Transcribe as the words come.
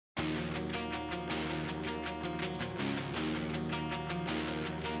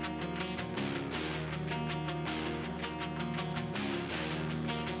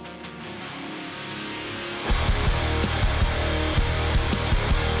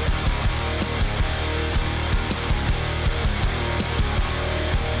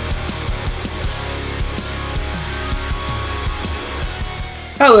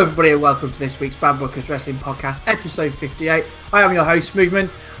Hello everybody and welcome to this week's Bad Bookers Wrestling Podcast, episode 58. I am your host, Smoothman.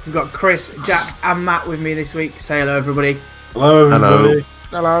 We've got Chris, Jack and Matt with me this week. Say hello everybody. Hello everybody.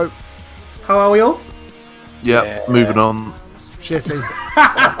 Hello. How are we all? Yeah. Moving on. Shitty.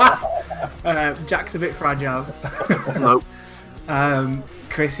 Jack's a bit fragile. Nope.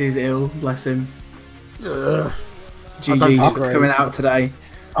 Chris is ill, bless him. Ugh. GG's coming out today.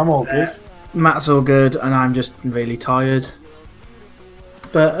 I'm all good. Matt's all good and I'm just really tired.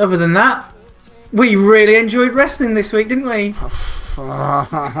 But other than that, we really enjoyed wrestling this week, didn't we?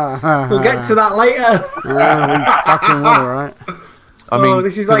 We'll get to that later. We fucking will, right? I mean,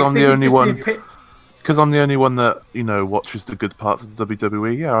 this is like I'm this the is only just one. the Because I'm the only one that watches the good parts of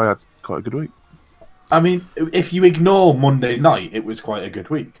WWE. Yeah, I had quite a good week. I mean, if you ignore Monday night, it was quite a good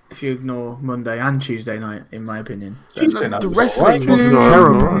week. if you ignore Monday and Tuesday night, in my opinion. Tuesday night The was wrestling alright. wasn't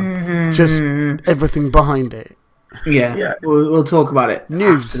terrible. Just everything behind it. Yeah. We'll talk about it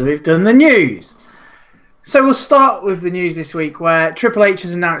News. after we've done the news. So we'll start with the news this week, where Triple H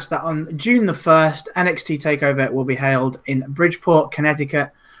has announced that on June the 1st, NXT TakeOver will be held in Bridgeport,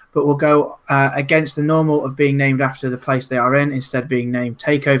 Connecticut, but will go against the normal of being named after the place they are in, instead being named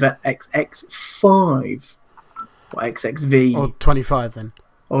TakeOver XX5 or XXV Or 25 then.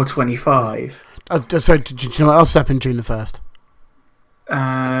 or 25. So, do you know what else happened June the 1st?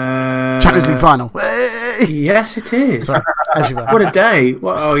 Champions League final. Yes, it is. Sorry, as you were. What a day!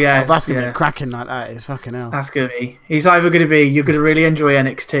 Oh yeah, That's going to yeah. be cracking like that. It's fucking hell. That's going to be. He's either going to be you're going to really enjoy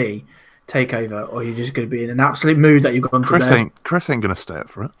NXT Takeover, or you're just going to be in an absolute mood that you've gone to bed. Chris ain't gonna stay up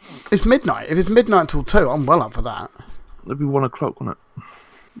for it. It's midnight. If it's midnight till 2, I'm well up for that. It'll be 1 o'clock, won't it?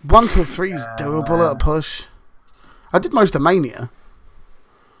 1 till 3 is doable at a push. I did most of Mania.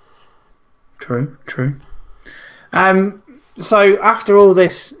 True. So after all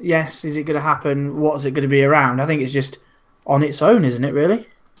this, yes, is it going to happen? What's it going to be around? I think it's just on its own, isn't it? Really?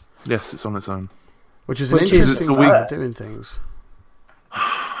 Yes, it's on its own. Which is an Which is interesting the way week- of doing things.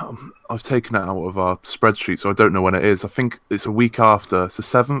 I've taken it out of our spreadsheet, so I don't know when it is. I think it's a week after. It's the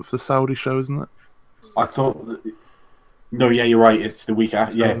 7th, the Saudi show, isn't it? I thought. No, yeah, you're right. It's the week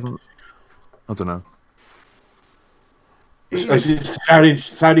after. Yeah, 7th? I don't know.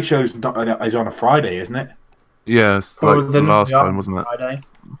 Saudi show's is on a Friday, isn't it? Yeah, it's like the last time, wasn't it? Friday.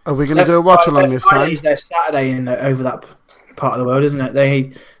 Are we going to do a watch along this time? Friday's their Saturday over that part of the world, isn't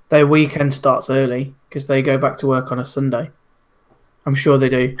it? Their weekend starts early because they go back to work on a Sunday. I'm sure they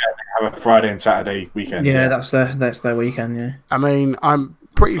do. They have a Friday and Saturday weekend. Yeah, that's their weekend. Yeah. I mean, I'm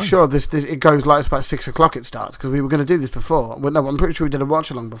pretty sure this it goes like it's about 6 o'clock it starts, because we were going to do this before. Well, no, I'm pretty sure we did a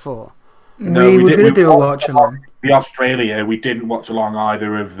watch along before. No, we were didn't. going to do a watch along. The Australia, we didn't watch along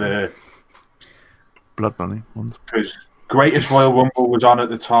either of the Blood Bunny ones. because Greatest Royal Rumble was on at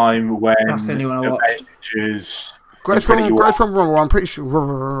the time when That's the only one I watched. Avengers. Great from Rumble. I'm pretty sure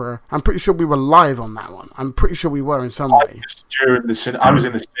we were live on that one. I'm pretty sure we were in some way, During the I was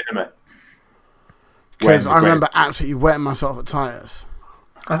in the cinema. because when I the remember absolutely wetting myself at tires.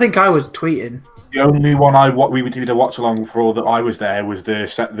 I think I was tweeting. The only one we did a watch along for that I was there was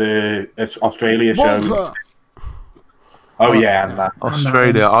the Australia show. Walter! Oh yeah, and that.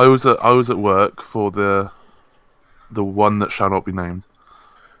 Australia. I was at work for the one that shall not be named.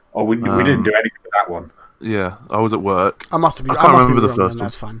 Oh, we didn't do anything with that one. Yeah, I was at work. I must have been. I can't remember the wrong first then, one.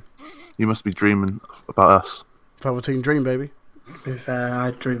 That's fine. You must be dreaming about us. Velveteen Dream, baby. To be fair, I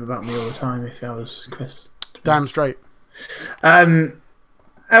dream about me all the time. If I was Chris. Damn straight.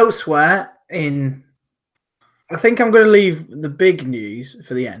 Elsewhere I think I'm going to leave the big news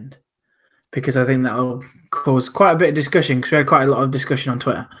for the end, because I think that'll cause quite a bit of discussion, because we had quite a lot of discussion on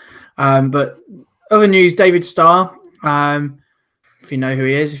Twitter. But other news, David Starr, if you know who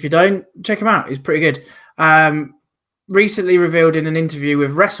he is, if you don't, check him out. He's pretty good. Recently revealed in an interview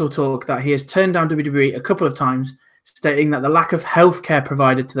with Wrestle Talk that he has turned down WWE a couple of times, stating that the lack of healthcare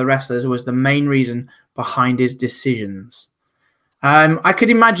provided to the wrestlers was the main reason behind his decisions. I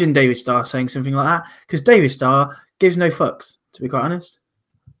could imagine David Starr saying something like that, because David Starr gives no fucks, to be quite honest.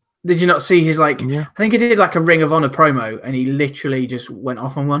 Did you not see his I think he did like a Ring of Honor promo, and he literally just went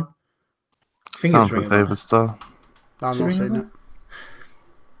off on one. I think Sounds it was like Ring of David Starr. I'm not saying that.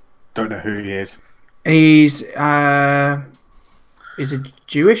 Don't know who he is. He's a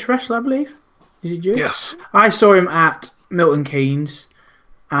Jewish wrestler, I believe. Is he Jewish? Yes. I saw him at Milton Keynes,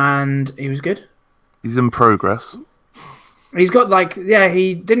 and he was good. He's in progress. He's got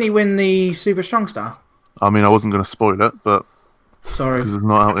he win the Super Strong Star? I mean, I wasn't going to spoil it, but Sorry. because it's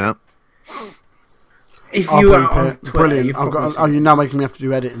not out yet. If I'll you are bleep on it. Twitter, Brilliant. you've probably Are you now making me have to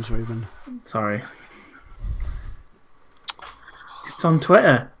do editing, Sweden? Sorry. It's on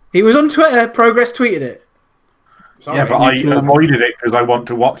Twitter. He was on Twitter. Progress tweeted it. Sorry. Yeah, but I avoided it because I want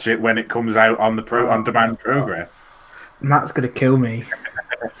to watch it when it comes out on the on-demand program. Matt's gonna kill me.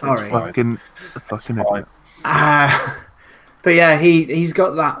 Sorry. Fucking idiot. But yeah, he's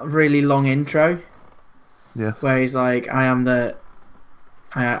got that really long intro Yes. where he's like, "I am the."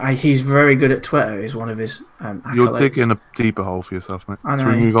 He's very good at Twitter. Is one of his. You're accolades. digging a deeper hole for yourself, mate. I know.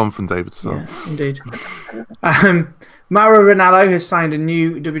 Should we move on from David Starr? Yeah, indeed. Mauro Ranallo has signed a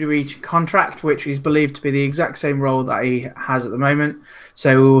new WWE contract, which is believed to be the exact same role that he has at the moment.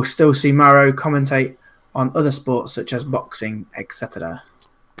 So we will still see Mauro commentate on other sports such as boxing, etc.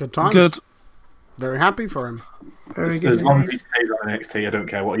 Good times. Good. Very happy for him. Very good. As long as he stays on NXT, I don't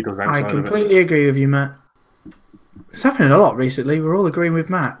care what he does outside I of it. completely agree with you, Matt. It's happening a lot recently. We're all agreeing with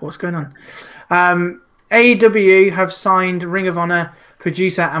Matt. What's going on? AEW have signed Ring of Honor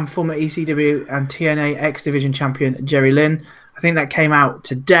producer and former ECW and TNA X Division champion Jerry Lynn. I think that came out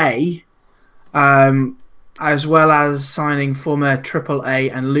today, as well as signing former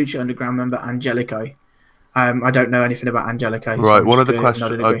AAA and Lucha Underground member Angelico. I don't know anything about Angelico. So Right, I'm one just of the gonna nod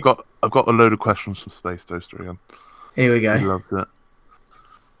questions and agree. I've got a load of questions from Space Toaster again. Here we go. He loved it.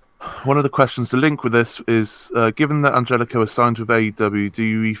 One of the questions to link with this is, given that Angelico is signed with AEW, do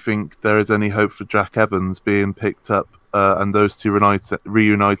you think there is any hope for Jack Evans being picked up and those two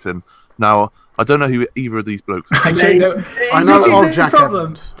reuniting? Now, I don't know who either of these blokes are. I know This of is the Jack problem.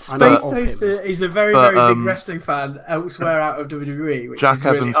 Evans. I know Space of him. Toaster is a very, very big wrestling fan elsewhere out of WWE. Which Jack is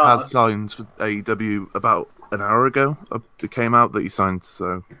really Evans hard. has signed for AEW about an hour ago. It came out that he signed,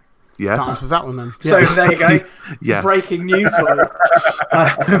 so That yes. answers that one then. So there you go. Yes. Breaking news for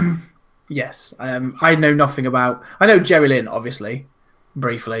you. Yes. I know nothing about. I know Jerry Lynn, obviously,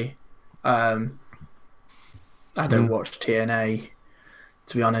 briefly. I don't watch TNA,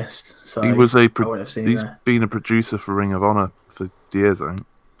 to be honest. So He was I wouldn't have seen he's that. been a producer for Ring of Honor for years, I think.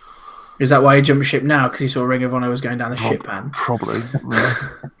 Is that why he jumped ship now? Because he saw Ring of Honor was going down the ship pan. Probably.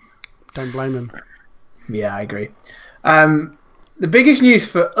 Don't blame him. Yeah, I agree. The biggest news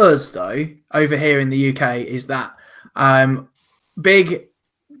for us, though, over here in the UK, is that big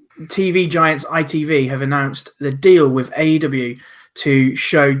TV giants ITV have announced the deal with AEW to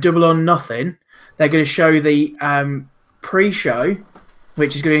show Double or Nothing. They're going to show the pre-show,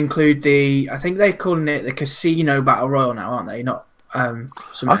 which is going to include I think they're calling it the Casino Battle Royal now, aren't they? Not.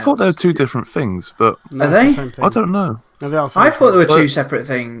 I thought they were two different things, but No, Are they? it's the same thing. I don't know. No, they are the same I thought there were thing. two separate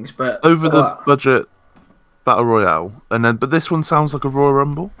things, but Over the budget Battle Royale, but this one sounds like a Royal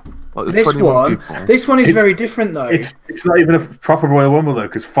Rumble. Like there's this 21 one, people. this one is It's- very different though. It's not even a proper Royal Rumble though,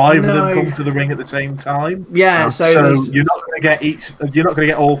 because five No. of them come to the ring at the same time. Yeah, so you're not going to get you're not going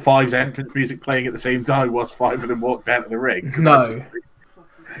to get all five's entrance music playing at the same time whilst five of them walk down to the ring. no.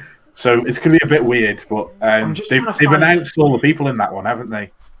 So it's going to be a bit weird, but just they've trying to find- announced all the people in that one, haven't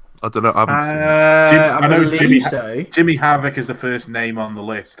they? I don't know. I haven't seen it. I I know believe Jimmy so. Jimmy Havoc is the first name on the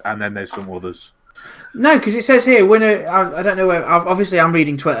list, and then there's some others. No, because it says here winner. I don't know where. Obviously, I'm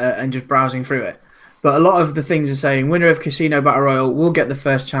reading Twitter and just browsing through it, but a lot of the things are saying winner of Casino Battle Royal will get the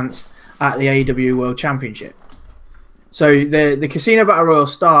first chance at the AEW World Championship. So the Casino Battle Royal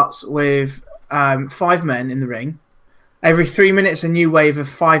starts with 5 men in the ring. Every 3 minutes, a new wave of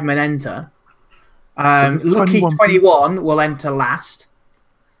 5 men enter. Lucky 21 21 will enter last,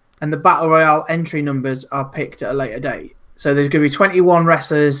 and the Battle Royale entry numbers are picked at a later date. So there's going to be 21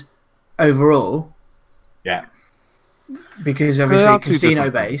 wrestlers overall. Yeah. Because They obviously are two casino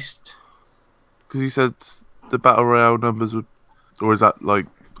different based. Because you said the Battle Royale numbers would, or is that like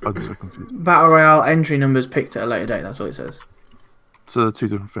I'm so confused. Battle Royale entry numbers picked at a later date. That's all it says. So they're two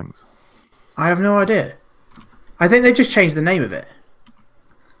different things. I have no idea. I think they just changed the name of it.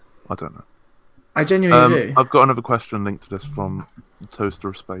 I don't know. I genuinely do. I've got another question linked to this from Toaster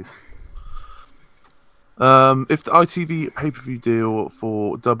of Space. If the ITV pay-per-view deal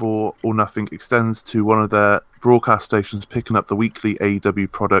for Double or Nothing extends to one of their broadcast stations picking up the weekly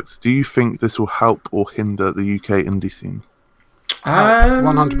AEW products, do you think this will help or hinder the UK indie scene?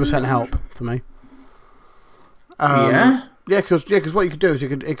 100% help for me. Yeah. Yeah, because what you could do is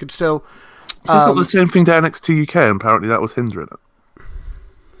it could still. Is this not the same thing to NXT UK? And apparently that was hindering it.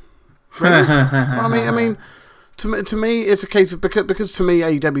 Well, I mean, to me, it's a case of because to me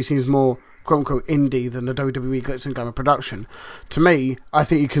AEW seems more quote unquote indie than the WWE glitz and glamour production. To me, I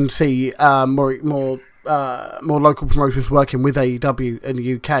think you can see more local promotions working with AEW in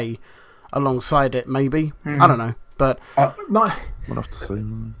the UK alongside it. Maybe I don't know, but My, We'll have to see.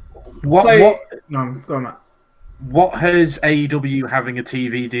 What no, go on, Matt. what has AEW having a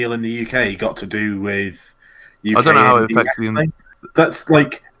TV deal in the UK got to do with UK? I don't know how it indie affects the. wrestling? That's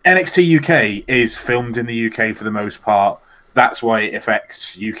like NXT UK is filmed in the UK for the most part. That's why it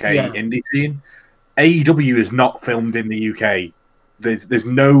affects UK Yeah. indie scene. AEW is not filmed in the UK. There's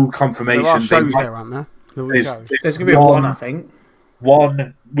no confirmation. There are shows there, aren't there? There's going to be one, I think.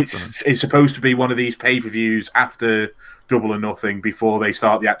 One which is supposed to be one of these pay-per-views after Double or Nothing before they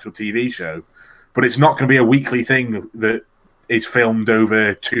start the actual TV show. But it's not going to be a weekly thing that is filmed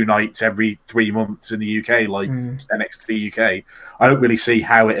over 2 nights every 3 months in the UK like NXT UK. I don't really see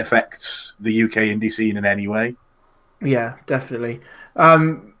how it affects the UK indie scene in any way. Yeah, definitely.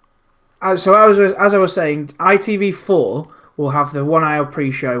 So as I was saying, ITV4 will have the 1 hour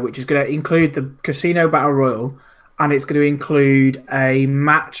pre-show, which is going to include the Casino Battle Royal, and it's going to include a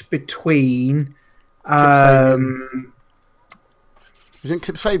match between Isn't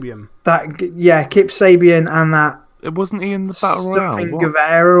Kip Sabian? Kip Sabian and that. It wasn't he in the Battle Royale?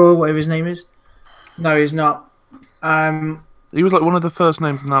 Guevara or whatever his name is. No, he's not. He was like one of the first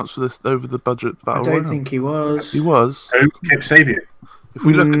names announced for this over the budget Battle Royale. I don't think he was. He was. Oh, Kip Sabian. If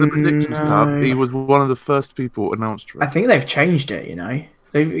we look at the predictions tab, he was one of the first people announced for it. I think they've changed it. You know,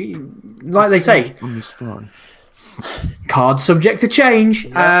 like they say, cards subject to change.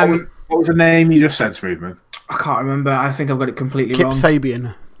 What was the name you just said, Smoothman? I can't remember. I think I've got it completely wrong. Kip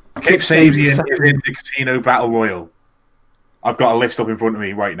Sabian. Kip Sabian is in the Casino Battle Royal. I've got a list up in front of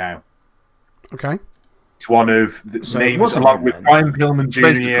me right now. Okay. It's one of the names along with Brian Pillman Jr.,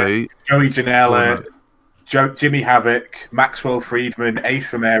 Basically, Joey Janela, Jimmy Havoc, Maxwell Friedman,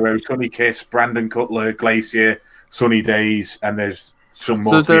 Ace Romero, Sonny Kiss, Brandon Cutler, Glacier, Sunny Days, and there's some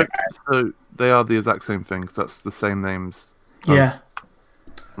more. So they are the exact same thing, 'cause that's the same names. Yeah.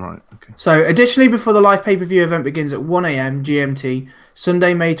 Right, okay. So, additionally, before the live pay-per-view event begins at 1 a.m. GMT,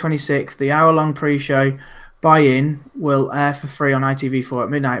 Sunday, May 26th, the hour-long pre-show buy-in will air for free on ITV4 at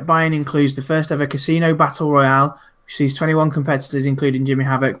midnight. Buy-in includes the first-ever Casino Battle Royale, which sees 21 competitors, including Jimmy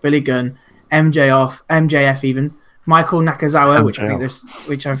Havoc, Billy Gunn, MJF even, Michael Nakazawa, which I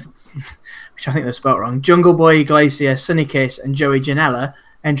think they've spelt wrong, Jungle Boy, Glacier, Sonny Kiss, and Joey Janela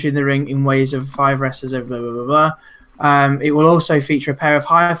entering the ring in waves of 5 wrestlers over blah, blah, blah, blah. It will also feature a pair of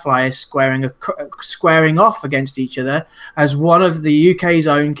high flyers squaring off against each other, as one of the UK's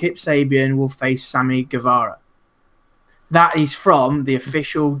own Kip Sabian will face Sammy Guevara. That is from the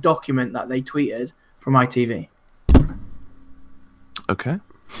official document that they tweeted from ITV. Okay.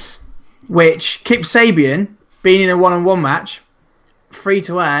 Which Kip Sabian being in a one-on-one match, free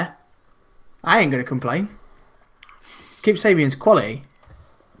to air, I ain't going to complain. Kip Sabian's quality.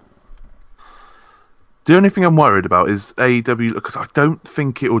 The only thing I'm worried about is AEW, because I don't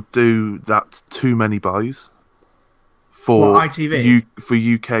think it will do that too many buys for ITV? For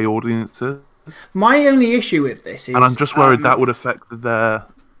UK audiences. My only issue with this is, and I'm just worried that would affect their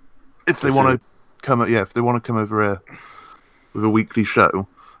if they want to come over here with a weekly show.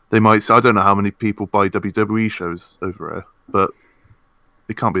 They might say, I don't know how many people buy WWE shows over here, but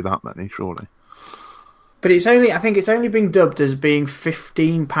it can't be that many, surely. But I think it's only been dubbed as being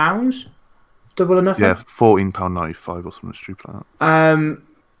 £15. Double or Nothing? Yeah, £14.95 or something stupid like that.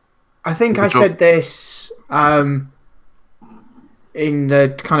 I think I said this in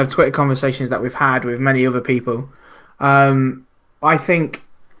the kind of Twitter conversations that we've had with many other people. I think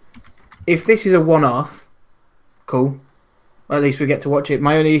if this is a one-off, cool. At least we get to watch it.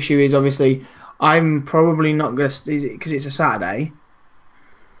 My only issue is, obviously, I'm probably not going to... Because it's a Saturday.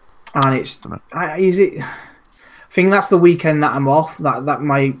 And it's... I think that's the weekend that I'm off, that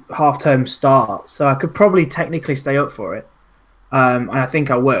my half-term starts. So I could probably technically stay up for it. And I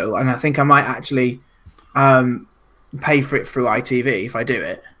think I will. And I think I might actually pay for it through ITV if I do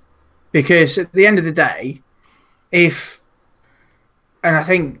it. Because at the end of the day, and I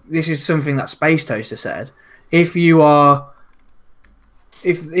think this is something that Space Toaster said, if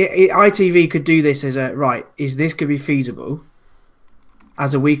ITV could do this as is this going to be feasible?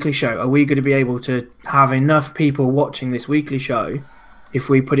 As a weekly show, are we going to be able to have enough people watching this weekly show if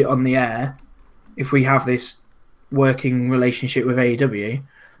we put it on the air, if we have this working relationship with AEW?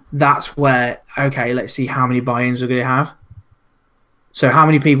 That's where, okay, let's see how many buy-ins we're going to have. So how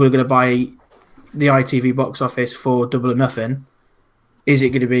many people are going to buy the ITV box office for Double or Nothing? Is it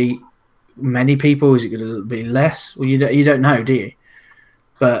going to be many people? Is it going to be less? Well, you don't know, do you?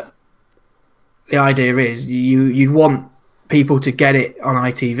 But the idea is you'd want people to get it on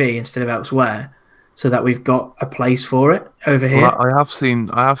ITV instead of elsewhere, so that we've got a place for it over here. Well, I have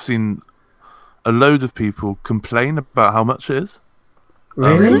seen a load of people complain about how much it is.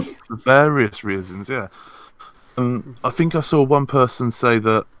 Really? For various reasons, yeah. I think I saw one person say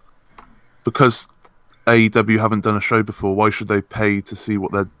that because AEW haven't done a show before, why should they pay to see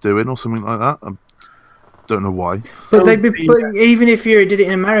what they're doing or something like that? I don't know why. But even if you did it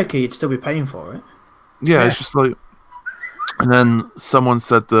in America, you'd still be paying for it. Yeah, it's just like... And then someone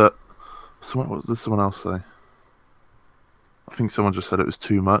said that So what did someone else say? I think someone just said it was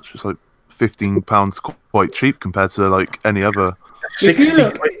too much. It's like £15 quite cheap compared to like any other.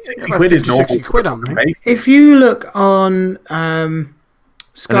 60 quid is normal. 60 quid, aren't they? If you look on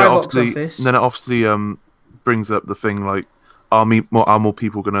Skybox Office, then it obviously brings up the thing like, are more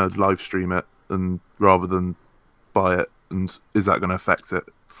people going to live stream it and rather than buy it, and is that going to affect it?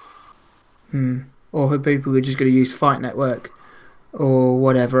 Or are people who are just going to use Fight Network or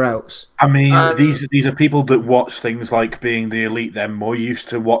whatever else? I mean, these are people that watch things like Being the Elite. They're more used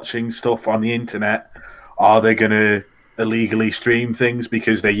to watching stuff on the internet. Are they going to illegally stream things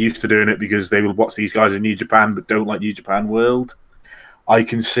because they're used to doing it because they will watch these guys in New Japan but don't like New Japan World? I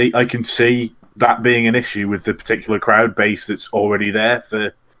can see that being an issue with the particular crowd base that's already there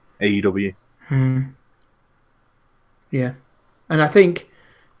for AEW. Yeah, and I think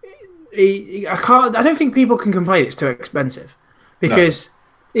I don't think people can complain it's too expensive, because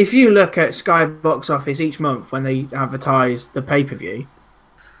if you look at Sky Box Office each month when they advertise the pay-per-view,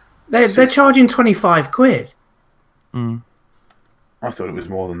 they're charging 25 quid. I thought it was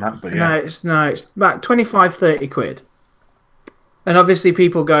more than that, but yeah. No, it's about 25, 30 quid. And obviously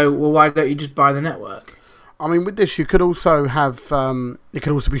people go, well, why don't you just buy the network? I mean, with this, you could also have it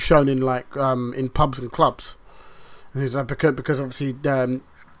could also be shown in like in pubs and clubs. Because obviously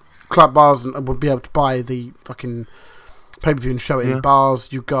club bars would be able to buy the fucking pay-per-view and show it in bars.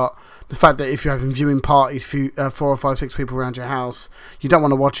 You've got the fact that if you're having viewing parties, 4 or 5, 6 people around your house, you don't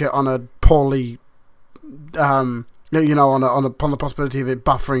want to watch it on a poorly, on the possibility of it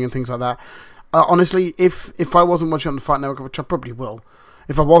buffering and things like that. Honestly, if I wasn't watching on the Fight Network, which I probably will,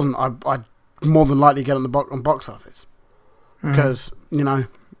 if I wasn't, I'd more than likely get on box office, because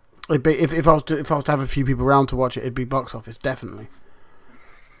it'd be if I was to have a few people around to watch it, it'd be box office definitely.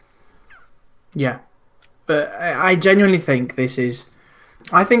 Yeah, but I genuinely think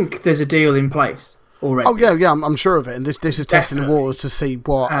I think there's a deal in place already. Oh yeah, I'm sure of it, and this is testing the waters to see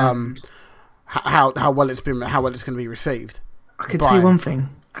what how well it's going to be received. I could tell you one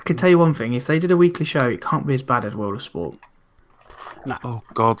thing. If they did a weekly show, it can't be as bad as World of Sport. No. Oh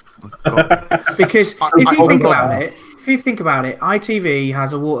God. Because if you think about it, ITV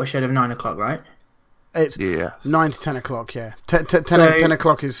has a watershed of 9 o'clock, right? It's 9 to 10 o'clock. Yeah, 10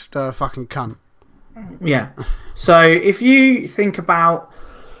 o'clock is fucking cunt. Yeah. So if you think about,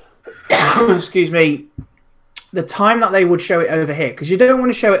 excuse me, the time that they would show it over here, because you don't want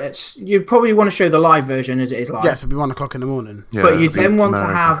to show it you probably want to show the live version as it is live. Yes, it'd be 1 o'clock in the morning. Yeah, but you then want to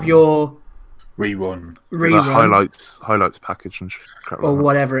have your rerun, highlights package and crap or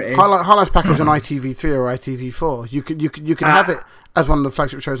whatever it is. Highlights package on ITV3 or ITV4. You could have it as one of the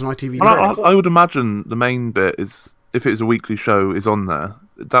flagship shows on ITV3. I would imagine the main bit is, if it's a weekly show, is on there.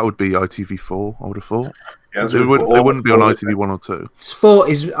 That would be ITV4. I would have thought. Yeah, it wouldn't be on ITV1 or 2. Sport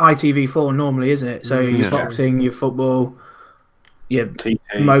is ITV4 normally, isn't it? So your boxing, your football, your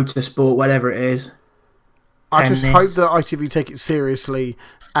motorsport, whatever it is. I just hope that ITV take it seriously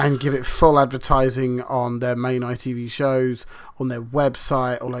and give it full advertising on their main ITV shows, on their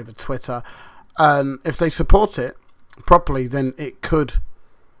website, all over Twitter. And if they support it properly, then it could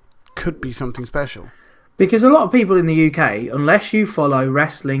be something special. Because a lot of people in the UK, unless you follow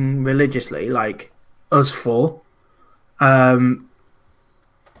wrestling religiously, like us four,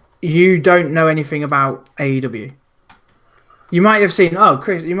 you don't know anything about AEW. You might have seen,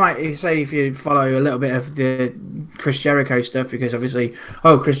 Chris, you might say if you follow a little bit of the Chris Jericho stuff, because obviously,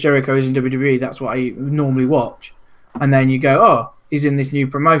 Chris Jericho is in WWE, that's what I normally watch. And then you go, he's in this new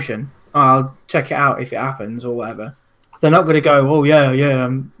promotion. I'll check it out if it happens or whatever. They're not going to go,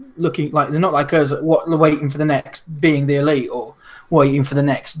 I'm looking like, they're not like us waiting for the next Being the Elite or waiting for the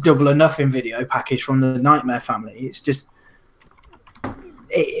next Double or Nothing video package from the Nightmare family. It's just,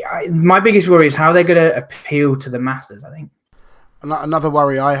 my biggest worry is how they're going to appeal to the masses, I think. Another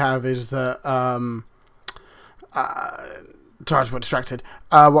worry I have is that sorry, I just got distracted.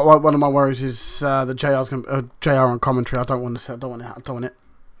 One of my worries is that JR's going JR on commentary. I don't want it.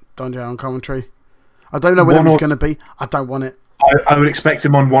 Don't JR on commentary. I don't know whether it's going to be. I don't want it. I would expect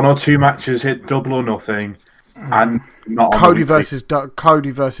him on 1 or 2 matches, hit Double or Nothing, and not Cody versus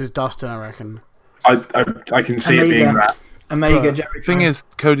Dustin. I reckon. I can see it being that. Omega. The thing is,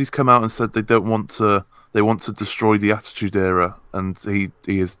 Cody's come out and said they want to destroy the Attitude Era, and he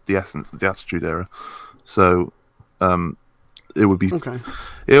is the essence of the Attitude Era. So, it would be okay.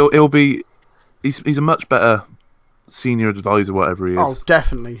 It'll be. He's a much better senior advisor, whatever he is. Oh,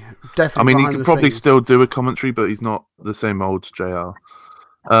 definitely. I mean, he can probably still do a commentary, but he's not the same old JR.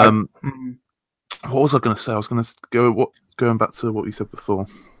 What was I going to say? I was going to going back to what you said before.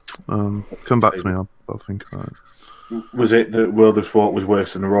 Come back to me. I'll think about it. Was it that World of Sport was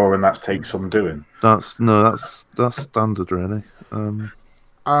worse than Raw, and that's takes some doing? That's standard, really.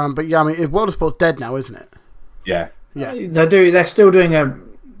 But yeah, I mean, World of Sport's dead now, isn't it? Yeah. Yeah. They're still doing a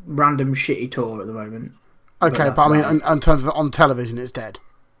random shitty tour at the moment. Okay, but I mean, in terms of on television, it's dead.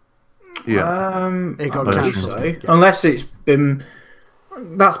 Yeah. It got I believe cancelled. so. Yeah. Unless it's been.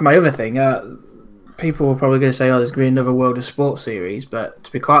 That's my other thing. People are probably going to say, "Oh, there's going to be another World of Sport series," but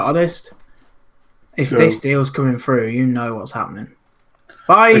to be quite honest, if this deal's coming through, you know what's happening.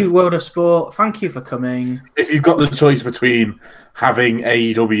 Bye, World of Sport. Thank you for coming. If you've got the choice between having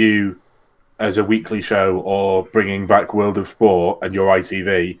AEW as a weekly show or bringing back World of Sport and your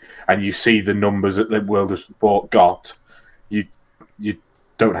ITV, and you see the numbers that the World of Sport got, you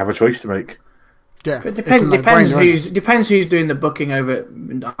don't have a choice to make. Yeah, But depends who's doing the booking over at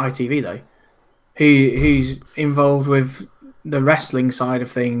ITV though. Who's involved with the wrestling side of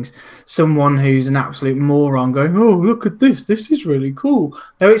things? Someone who's an absolute moron going, "Oh, look at this! This is really cool."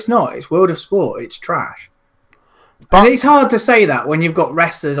 No, it's not. It's World of Sport. It's trash. But it's hard to say that when you've got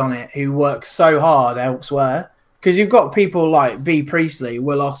wrestlers on it who work so hard elsewhere. Because you've got people like B. Priestley,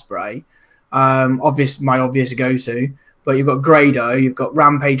 Will Ospreay, my obvious go-to. But you've got Grado, you've got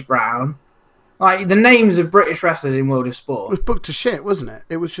Rampage Brown. Like, the names of British wrestlers in World of It Sport. was booked to shit, wasn't it?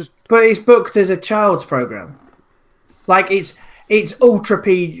 It was just. But it's booked as a child's program. Like, it's ultra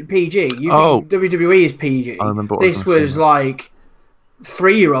PG. You think WWE is PG. I remember what this was like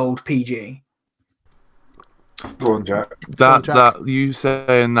 3-year-old PG. Go on, Jack. That you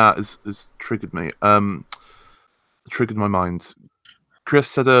saying that has triggered me. Triggered my mind. Chris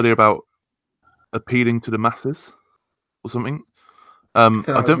said earlier about appealing to the masses or something. I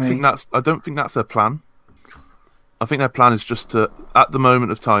don't think that's their plan. I think their plan is just to, at the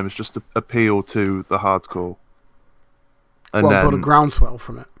moment of time, is just to appeal to the hardcore. And then build a groundswell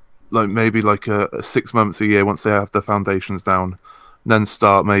from it. Like maybe like a 6 months, a year, once they have their foundations down, then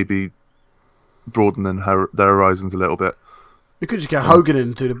start maybe broadening their horizons a little bit. You could just get Hogan in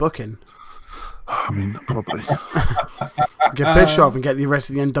and do the booking. I mean, probably. Get Bischoff and get the rest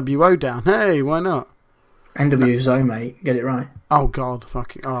of the NWO down. Hey, why not? NWO, mate. Get it right. Oh, God.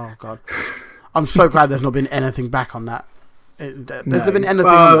 Oh, God. I'm so glad there's not been anything back on that. Has there been anything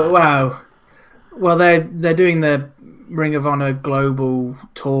on that? Wow. Well, they're doing the Ring of Honor Global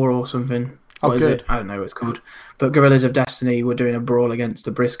Tour or something. What is it? I don't know what it's called. But Guerrillas of Destiny were doing a brawl against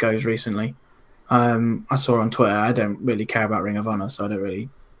the Briscoes recently. I saw on Twitter. I don't really care about Ring of Honor, so I don't really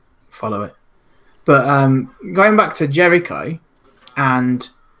follow it. But going back to Jericho and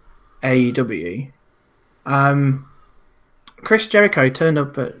AEW, Chris Jericho turned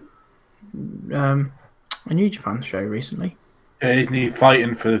up at a New Japan show recently. Yeah, isn't he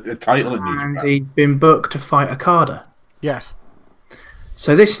fighting for the title in New Japan? And he'd been booked to fight Okada. Yes.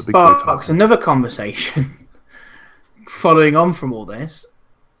 So this sparks another conversation. Following on from all this,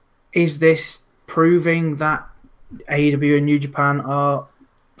 is this proving that AEW and New Japan are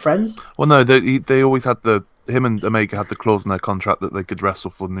friends? Well, no, they always had him and Omega had the clause in their contract that they could wrestle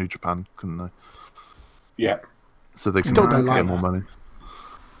for New Japan, couldn't they? Yeah. So they can Still don't get like more that.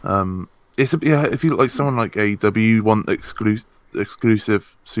 money. If you look like someone like AEW, you want exclusive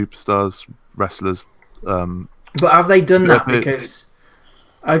superstars, wrestlers. But have they done that? Because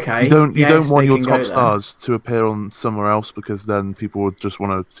okay, you don't want your top there. stars to appear on somewhere else, because then people would just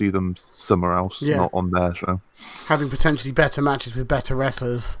want to see them somewhere else, not on their show. Having potentially better matches with better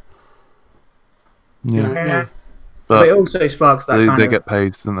wrestlers. Yeah. Yeah. But it also sparks that they get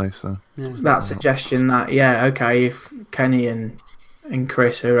paid, don't they? So that suggestion that if Kenny and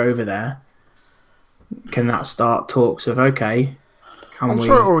Chris are over there, can that start talks of I'm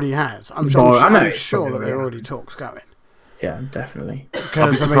sure it already has. I'm sure that there are already talks going. Yeah, definitely. I'd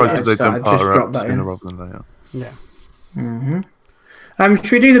be surprised if they don't partner up that sooner rather than later. Yeah. Mm-hmm.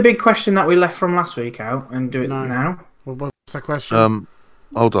 Should we do the big question that we left from last week out and do it now? Well, what's the question?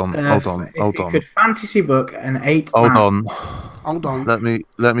 Hold on. If you could fantasy book an 8. Hold on.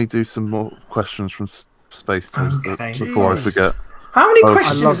 Let me do some more questions from Space Toast before I forget. How many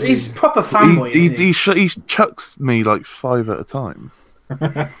questions? He's proper fanboy. He chucks me like 5 at a time. Love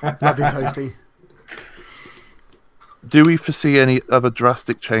you, Toasty. Do we foresee any other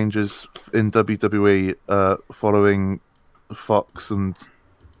drastic changes in WWE following Fox and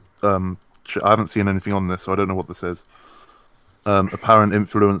I haven't seen anything on this, so I don't know what this is. Apparent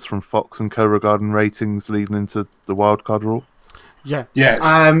influence from Fox and Co regarding ratings leading into the wildcard rule? Yeah. Yes.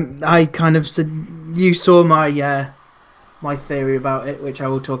 I kind of said you saw my my theory about it, which I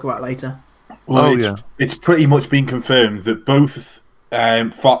will talk about later. Well, it's pretty much been confirmed that both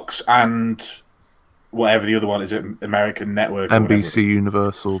Fox and whatever the other one is, it American Network, or whatever. NBC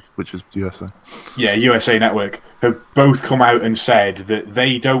Universal, which is USA. Yeah, USA Network have both come out and said that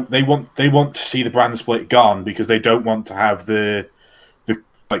they want to see the brand split gone because they don't want to have the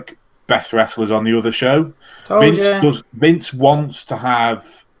like best wrestlers on the other show. Vince wants to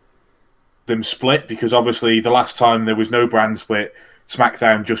have them split because obviously the last time there was no brand split,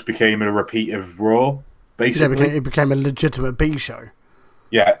 SmackDown just became a repeat of Raw. Basically, it became a legitimate B show.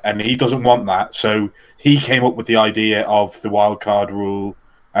 Yeah, and he doesn't want that, so he came up with the idea of the wild card rule,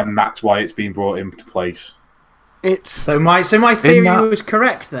 and that's why it's been brought into place. So my theory was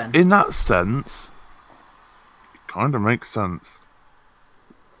correct then. In that sense, it kind of makes sense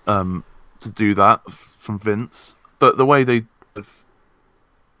to do that from Vince, but the way they have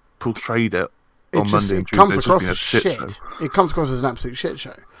portrayed it on Monday and Tuesday, comes across as shit. It comes across as an absolute shit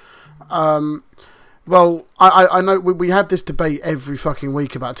show. Well, I know we have this debate every fucking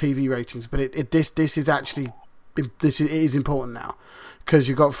week about TV ratings, but this is important now because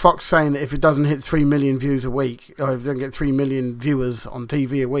you've got Fox saying that if it doesn't hit 3 million views a week, or if it doesn't get 3 million viewers on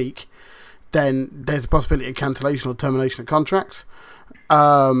TV a week, then there's a possibility of cancellation or termination of contracts.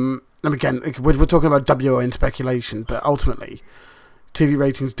 And again, we're talking about WON speculation, but ultimately, TV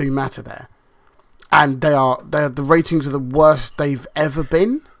ratings do matter there, and the ratings are the worst they've ever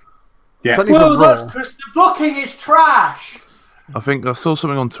been. Yeah. Well, that's because the booking is trash. I think I saw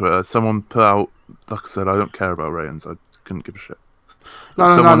something on Twitter. Someone put out, like I said, I don't care about ratings. I couldn't give a shit. No.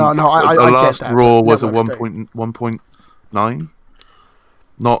 I last get that. Raw was a 1.9.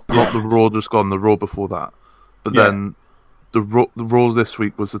 Not the Raw just gone. The Raw before that. But then the Raw this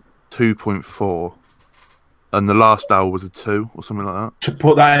week was a 2.4, and the last hour was a 2 or something like that. To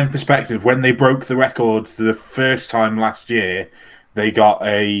put that in perspective, when they broke the record the first time last year, they got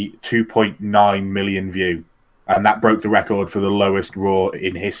a 2.9 million view, and that broke the record for the lowest Raw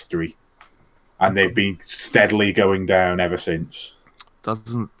in history. And they've been steadily going down ever since. That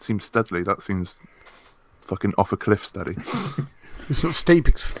doesn't seem steadily. That seems fucking off a cliff steady. It's not steep,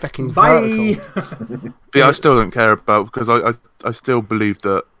 it's fucking vertical. Yeah, I still don't care about, because I still believe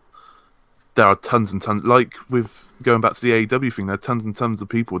that there are tons and tons, like with going back to the AEW thing, there are tons and tons of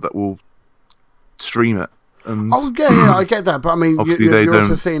people that will stream it. And I get that, but I mean, you're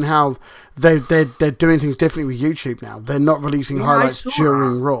also seeing how they're doing things differently with YouTube now. They're not releasing highlights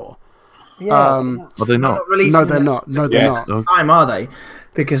during Raw. Yeah, are they not? No, they're not. No, they're not. Time are they?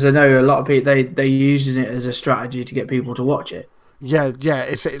 Because I know a lot of people they're using it as a strategy to get people to watch it. Yeah.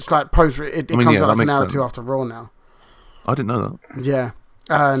 It's like post. It comes out like an hour or two after Raw now. I didn't know that. Yeah,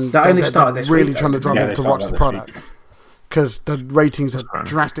 and that only started this really week, trying to drive people to watch the product because the ratings are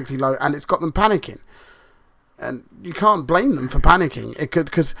drastically low, and it's got them panicking. And you can't blame them for panicking. It could,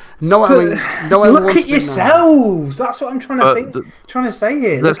 because no one look at yourselves. That's what I'm trying to say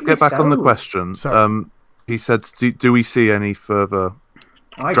here. Let's get back on the question. He said, "Do we see any further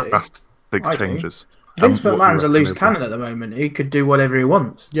drastic changes?" Vince McMahon's a loose cannon at the moment. He could do whatever he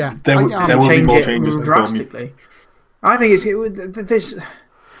wants. Yeah, there will be more changes drastically. I think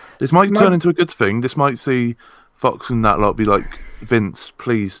this might turn into a good thing. This might see Fox and that lot be like, Vince,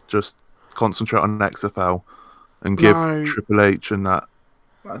 please just concentrate on XFL. And give Triple H and that.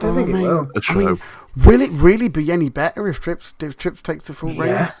 I don't think it will. A show. Will it really be any better if Trips takes the full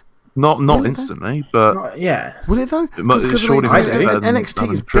reins? Not instantly, but Will it though? Because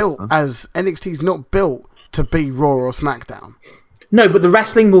NXT's not built to be Raw or SmackDown. No, but the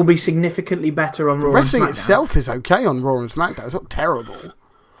wrestling will be significantly better on Raw. Wrestling and SmackDown. itself is okay on Raw and SmackDown. It's not terrible.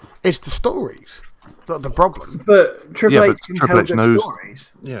 It's the stories. The problem. But Triple H can tell good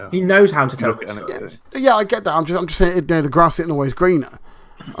stories. Yeah. He knows how to tell good stories. Yeah, I get that. I'm just saying, the grass isn't always greener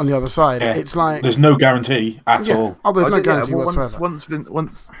on the other side. Yeah. It's like there's no guarantee at all. Oh, there's no guarantee whatsoever. Once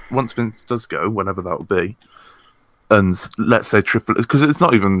Vince does go, whenever that will be, and let's say because it's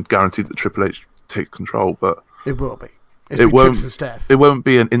not even guaranteed that Triple H takes control, but it will be. It won't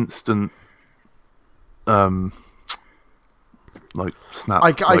be an instant. Like snap.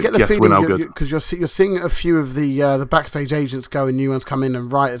 I get the feeling because you're seeing a few of the backstage agents go and new ones come in and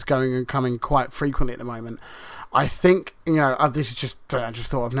writers going and coming quite frequently at the moment. I think this is just I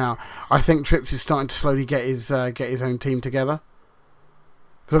just thought of now. I think Trips is starting to slowly get his own team together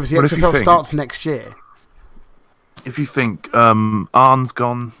because obviously XFL starts next year. If you think Arn's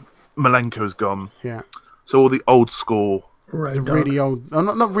gone, Malenko's gone, so all the old school. The really old,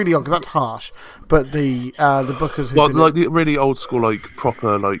 not really old because that's harsh, but the bookers who like the really old school, like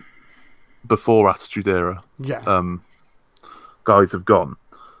proper, like before Attitude Era, guys have gone,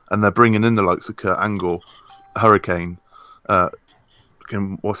 and they're bringing in the likes of Kurt Angle, Hurricane,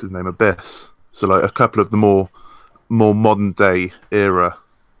 what's his name, Abyss. So like a couple of the more modern day era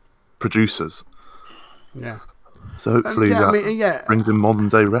producers, Yeah. So hopefully that brings in modern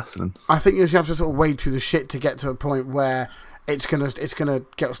day wrestling. I think you have to sort of wade through the shit to get to a point where it's gonna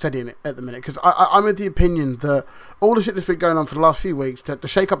get steady in it at the minute. Because I'm of the opinion that all the shit that's been going on for the last few weeks, that the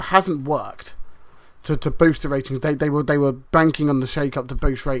shake-up hasn't worked to boost the ratings. They were banking on the shake-up to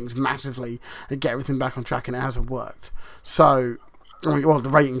boost ratings massively and get everything back on track, and it hasn't worked. So, I mean, well, the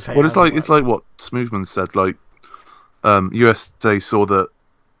ratings say it's like what Smoothman said. Like, USA saw that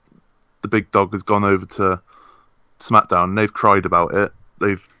the big dog has gone over to SmackDown, and they've cried about it.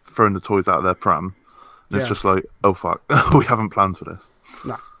 They've thrown the toys out of their pram. And it's just like, oh fuck, we haven't planned for this.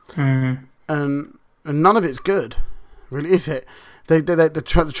 No. And none of it's good, really, is it? They're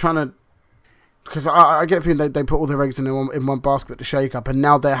trying to, because I get the feeling they put all their eggs in one basket to shake up, and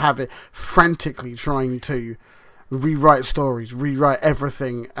now they have it frantically trying to rewrite stories, rewrite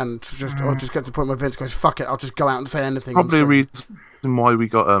everything, and or just get to the point where Vince goes, fuck it, I'll just go out and say anything. Probably a reason why we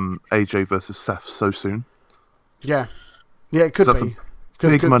got AJ versus Seth so soon. Yeah, it could be.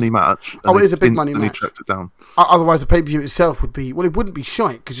 Big money match. It is a big money match. And he tracked it down. Otherwise, the pay-per-view itself would be... Well, it wouldn't be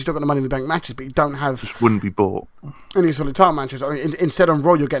shite, because you've still got the Money in the Bank matches, but you don't have... Just wouldn't be bought. Any solid title matches. Or instead on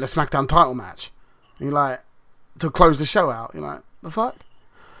Raw, you're getting a SmackDown title match. And you're like... To close the show out. You're like, the fuck?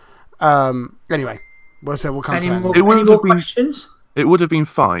 Anyway. We'll come to that. Any more questions? It would have been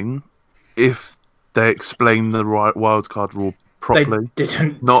fine if they explained the wildcard rule properly. They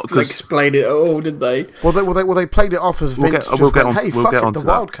didn't explain it at all, did they? Well, they played it off as Vince we'll get went, hey, fuck it, the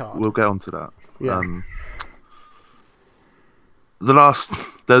wild card. We'll get onto that. Yeah.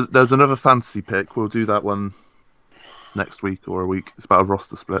 There's another fantasy pick. We'll do that one next week or a week. It's about a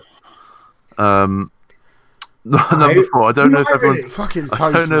roster split. Number 4. I don't know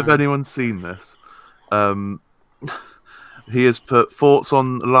if anyone's seen this. He has put thoughts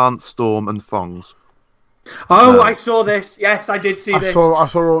on Lance Storm and thongs. Oh, I saw this. Yes, I did see this. I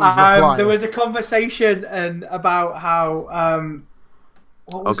saw reply. There was a conversation about how.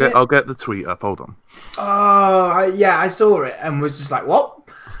 I'll get the tweet up. Hold on. Oh, I saw it and was just like, what?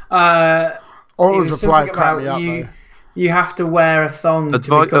 Orange reply cracked me up. You have to wear a thong.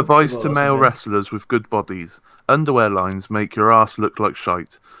 Advice to male wrestlers with good bodies: underwear lines make your ass look like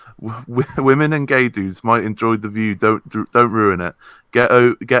shite. Women and gay dudes might enjoy the view. Don't ruin it. Get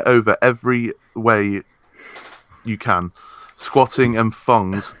over every way you can. Squatting and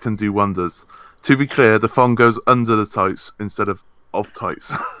thongs can do wonders. To be clear, the thong goes under the tights instead of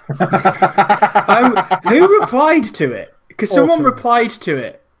tights. Who replied to it? Because someone replied to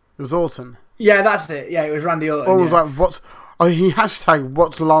it. It was Orton. Yeah, that's it. Yeah, it was Randy Orton. Or was like, he hashtag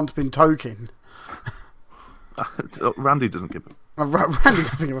what's Lance been toking? Randy doesn't give a Randy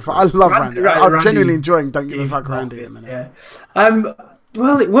doesn't give a fuck. I love Randy. I'm genuinely enjoying Don't Give a Fuck Randy at the minute. Yeah.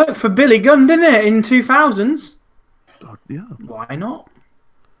 Well, it worked for Billy Gunn, didn't it, in 2000s? Yeah. Why not?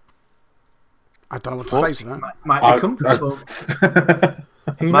 I don't know what to say to that. Might be comfortable.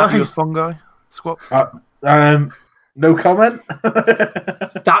 Who knows? Matt, you a thong guy? Squats? No comment.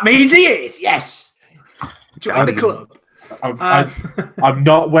 That means he is. Yes. Join the club. I'm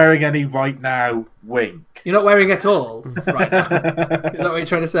not wearing any right now. Wink. You're not wearing at all right now. Is that what you're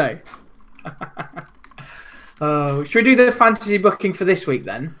trying to say? Should we do the fantasy booking for this week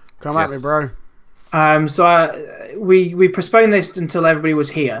then? Come at me, bro. We postponed this until everybody was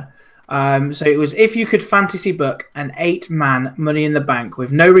here. So it was if you could fantasy book an 8-man Money in the Bank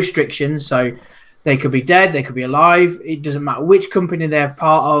with no restrictions. So they could be dead, they could be alive. It doesn't matter which company they're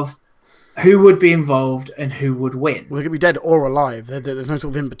part of. Who would be involved and who would win? Well, they could be dead or alive. There's no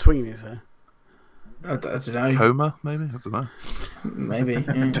sort of in between, is there? I don't know. Coma, maybe? I don't know. Maybe.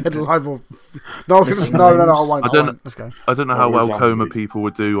 Yeah. Dead, alive, or... No, I was going to no, I won't. Let's go. I don't know how well coma people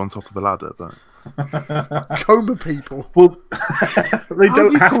would do on top of the ladder, but... Coma people? Well, they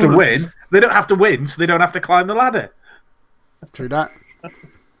don't have to win. They don't have to win, so they don't have to climb the ladder. True that.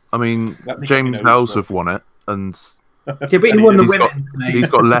 I mean, James Ellsworth won it, and... Yeah, but he won the women. He's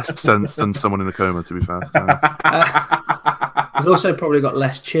got less sense than someone in a coma, to be fair. So. He's also probably got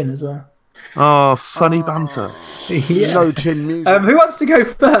less chin as well. Oh, funny banter. Yes. No chin music. Who wants to go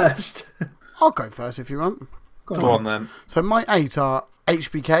first? I'll go first if you want. Go on then. So my 8 are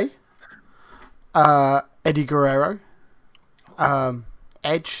HBK, Eddie Guerrero,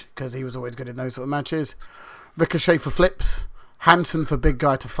 Edge, because he was always good in those sort of matches, Ricochet for flips, Hanson for big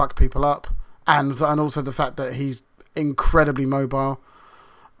guy to fuck people up, and also the fact that he's incredibly mobile.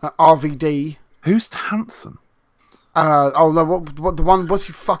 RVD. Who's Hanson? What the one? What's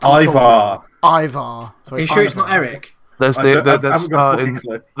he fucking Ivar. Ivar. Are you sure it's not Eric? They're starting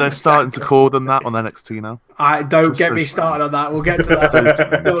to call them that on NXT now. Don't get me started on that. We'll get to that.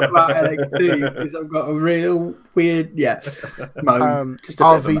 Talk about NXT because I've got a real weird. Yeah.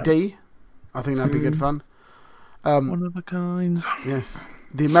 RVD, I think that'd be good fun. One of a kind. Yes.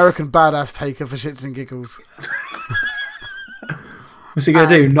 The American Badass Taker for shits and giggles. What's he going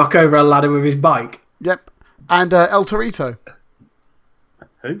to do? Knock over a ladder with his bike? Yep. And El Torito.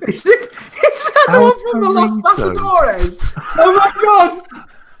 Who? Is that the one from the Los Matadores? Oh my god!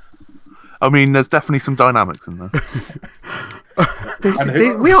 I mean, there's definitely some dynamics in there.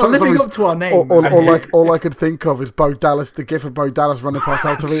 We are living up to our name. All I could think of is Bo Dallas, the gif of Bo Dallas running past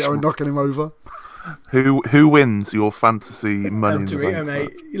El Torito and knocking him over. Who wins your fantasy money? El in the Torito,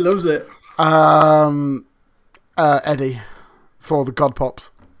 bank? mate. He loves it. Eddie for the God Pops.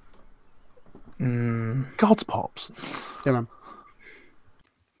 God's pops. Yeah, man.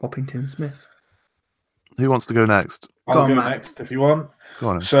 Poppington Smith. Who wants to go next? I'll go Matt. next if you want. Go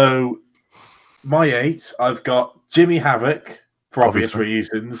on. So, my 8, I've got Jimmy Havoc for obvious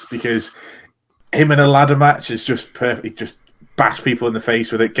Obviously. reasons, because him in a ladder match is just perfect. He just bash people in the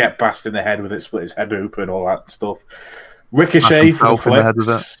face with it, get bashed in the head with it, split his head open, all that stuff. Ricochet for the himself in the head with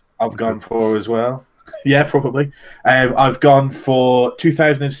flips, I've gone for as well. Yeah, probably. I've gone for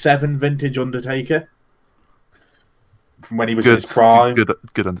 2007 vintage Undertaker from when he was in his prime.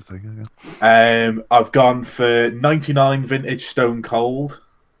 Good Undertaker. Yeah. I've gone for 99 vintage Stone Cold.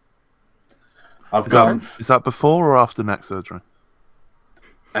 Is that before or after neck surgery?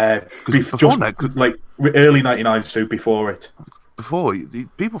 Before just neck- like early 99, so before it. Before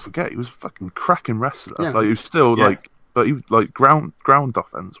people forget he was a fucking cracking wrestler. Yeah. Like he was still but he like ground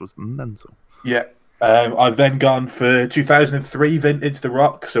offense was mental. Yeah. I've then gone for 2003 vintage The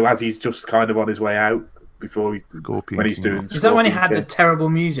Rock, so as he's just kind of on his way out before Scorpion when he's King. doing. Is that when he had the Scorpion King. terrible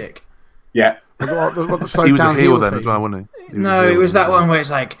music? Yeah. What the He slowed was a down heel then thing. as well, wasn't he? No, it was that one where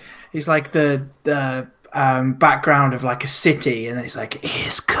it's like the background of like a city, and then it's like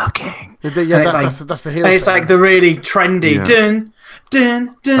it's cooking. Yeah, And it's like- that's the heel. And it's thing. like the really trendy Yeah. dun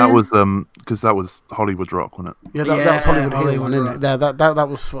dun dun. That was because that was Hollywood Rock, wasn't it? Yeah, that was Hollywood heel Hollywood one, isn't Rock. it? Yeah, that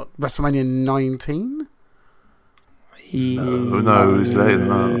was what, WrestleMania 19? No, it was later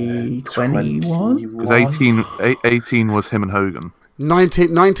than that. 21. Because 18 was him and Hogan.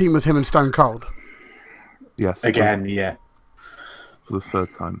 19 was him and Stone Cold. Yes. Again, yeah. For the third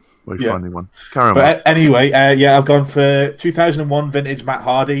time. Where he Yeah. finally won. Carry on. But anyway, yeah, I've gone for 2001 vintage Matt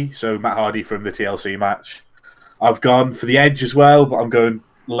Hardy, so Matt Hardy from the TLC match. I've gone for the Edge as well, but I'm going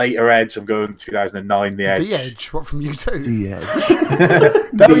later Edge. I'm going 2009 the Edge. The Edge, what from you two? Yeah.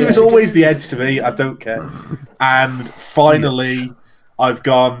 No, he was always the Edge to me. I don't care. And finally, I've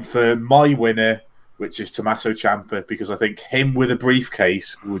gone for my winner, which is Tommaso Ciampa, because I think him with a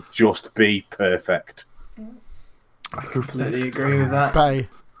briefcase would just be perfect. I completely agree with that. Bay.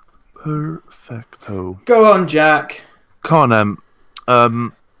 Perfecto. Go on, Jack. Come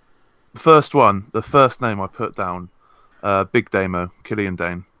on, first one, the first name I put down, Big Damo, Killian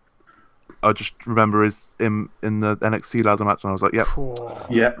Dane. I just remember his in the NXT ladder match, and I was like, "Yep,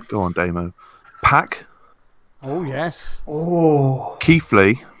 Yeah. go on, Damo." Pac, Oh, yes. Oh, Keith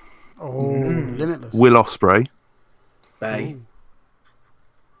Lee, Oh, Limitless. Will Ospreay, Bay.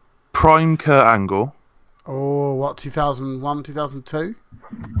 Prime Kurt Angle. Oh, what, 2001, 2002?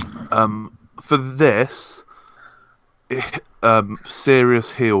 For this,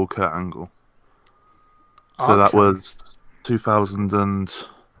 serious heel Kurt Angle. So that Okay. was 2003,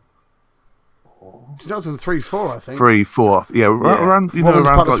 2003, 4, I think. 4. Yeah, around What was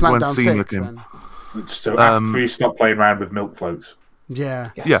around part of like when SmackDown Cena 6 came. then? So after we stopped playing around with milk floats. Yeah.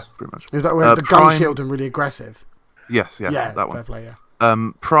 Yes. Yeah, pretty much. It was that where the gun Prime- shield and really aggressive. Yes, yeah, that fair one. play,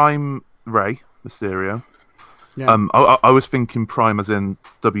 yeah. Prime Rey Mysterio. Yeah. I was thinking Prime as in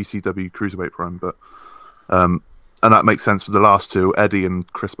WCW Cruiserweight Prime, but and that makes sense for the last two, Eddie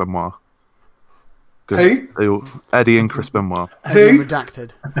and Chris Benoit. 'Cause Who? Eddie and Chris Benoit. Who?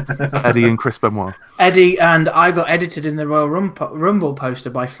 Redacted. Eddie and Chris Benoit. Eddie and I got edited in the Royal Rumble poster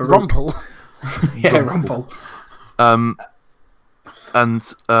by Farouk. Rumple. Yeah, Rumble. And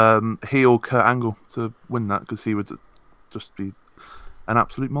heel Kurt Angle to win that because he would just be an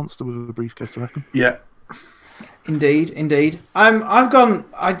absolute monster with a briefcase, I reckon. Yeah. Indeed. I've gone.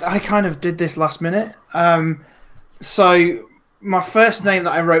 I kind of did this last minute. So my first name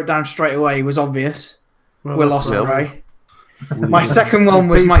that I wrote down straight away was obvious. Will Ospreay. My second one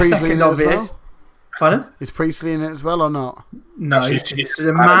was my Priestley in second it as obvious. well? Pardon? Is Priestley in it as well or not? No, She's- this she's is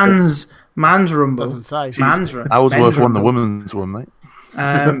a man's rumble. Doesn't say. Man's rumble. Ellsworth won the women's one, mate.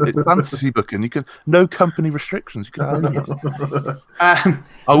 Um, It's fantasy booking. You can no company restrictions. You can own it. um,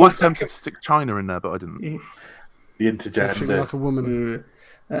 I was tempted to stick China in there, but I didn't. The Treating intergender. like a woman.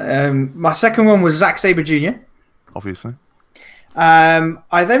 my second one was Zack Sabre Jr. Obviously.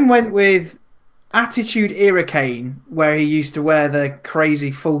 I then went with Attitude Era Kane, where he used to wear the crazy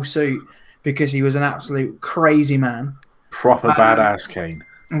full suit because he was an absolute crazy man. Proper badass Kane.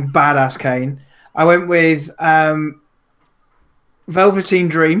 Badass Kane. I went with Velveteen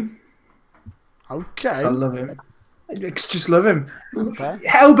Dream. Okay. I love him. I just love him. Fair.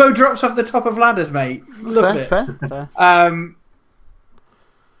 Elbow drops off the top of ladders, mate. Love it. Fair.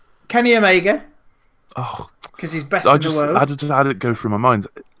 Kenny Omega, Oh, because he's best in the world. how did it go through my mind?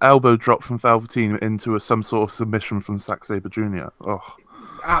 Elbow drop from Velveteen into some sort of submission from Zack Sabre Jr. Oh,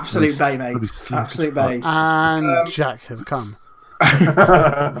 Absolute bay, mate. that'd be so Absolute good. bay. And Jack has come.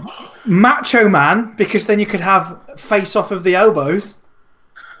 Macho Man, because then you could have face off of the elbows.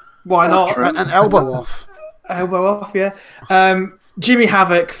 Why not? An elbow off. Elbow off, yeah. Jimmy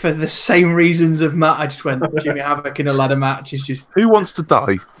Havoc, for the same reasons of Matt. I just went Jimmy Havoc in a ladder match is just. Who wants to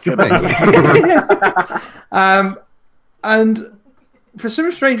die? Do you know what I mean? And for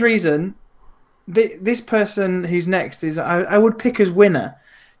some strange reason, this person who's next is I would pick as winner,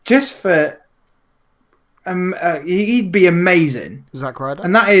 just for he'd be amazing. Zack Ryder.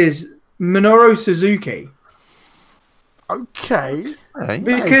 And that is Minoru Suzuki. Okay. Hey.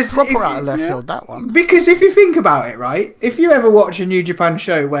 Because Proper out of left field, that one. Because if you think about it, right, if you ever watch a New Japan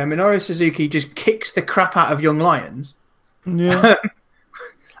show where Minoru Suzuki just kicks the crap out of young lions, Yeah.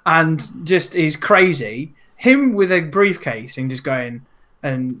 and just is crazy, him with a briefcase and just going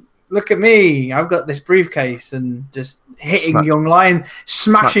and look at me, I've got this briefcase, and just hitting young lion,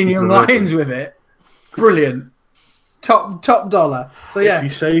 smashing young lions with it, brilliant, top dollar. So yeah, If you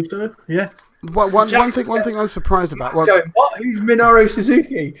say so, yeah. One thing I'm surprised about. Well, going, what? Who's Minoru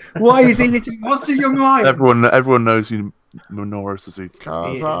Suzuki? Why is he hitting? What's a young lion? Everyone knows you, Minoru Suzuki.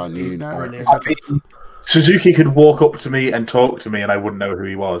 cars on, you know. Brilliant. etc. Suzuki could walk up to me and talk to me, and I wouldn't know who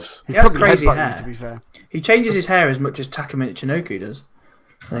he was. He has Probably crazy headbutt hair. you, to be fair. He changes his hair as much as Takuma Ichinoku does,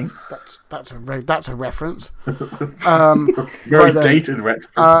 I think. That's a reference. Very Right then. dated reference.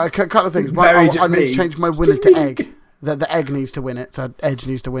 A couple of things. One, Very I just need me. to change my winner to Egg. The Egg needs to win it. So Edge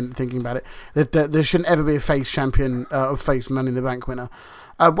needs to win it, thinking about it. There shouldn't ever be a face champion of face Money in the Bank winner.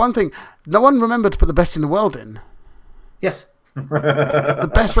 One thing, no one remembered to put the best in the world in. Yes. The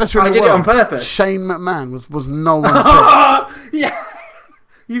best wrestler I in the did it world. on purpose. Shane McMahon was no one's pick. Yeah.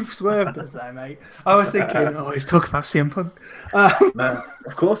 You've swerved us there, mate. I was thinking, he's talking about CM Punk. No,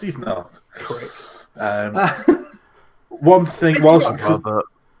 of course he's not. One thing was, But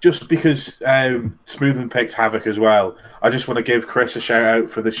just because Smoothman picked Havoc as well, I just want to give Chris a shout out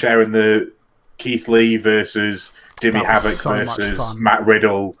for sharing the Keith Lee versus Jimmy That was Havoc so much versus fun. Matt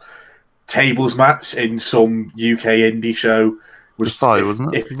Riddle tables match in some UK indie show. was fight,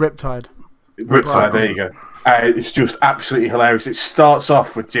 wasn't it? Riptide. Riptide, there you go. It's just absolutely hilarious. It starts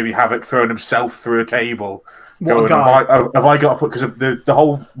off with Jimmy Havoc throwing himself through a table. What a guy. Have I got to put, because the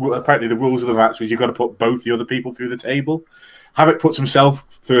whole, apparently the rules of the match was you've got to put both the other people through the table. Havoc puts himself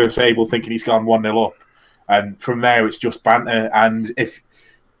through a table thinking he's gone 1-0 up. And from there, it's just banter. And if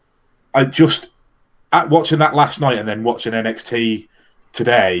I just, watching that last night and then watching NXT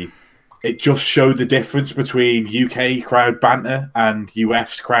today, it just showed the difference between UK crowd banter and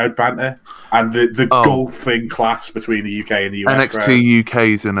US crowd banter, and the gulfing class between the UK and the US crowd. NXT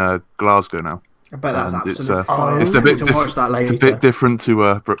UK's in Glasgow now. I bet that's And absolutely fine. it's a bit to watch that later. It's a bit different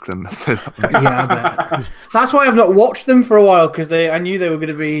to Brooklyn. Let's say that. Yeah, I bet. That's why I've not watched them for a while, because I knew they were going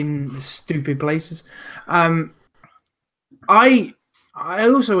to be in stupid places. I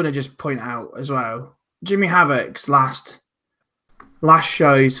also want to just point out as well, Jimmy Havoc's last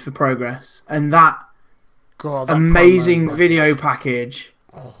shows for Progress, and that God, that amazing promo, video package.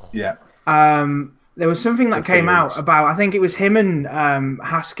 Yeah. There was something that came out about, I think it was him and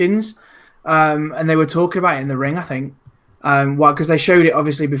Haskins, and they were talking about it in the ring, I think. Because they showed it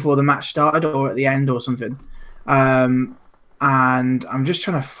obviously before the match started or at the end or something. And I'm just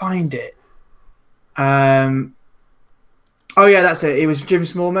trying to find it. Oh yeah, that's it. It was Jim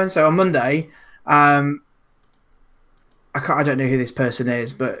Smallman. So on Monday, I don't know who this person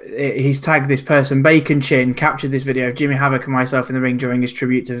is, but he's tagged this person, Bacon Chin, captured this video of Jimmy Havoc and myself in the ring during his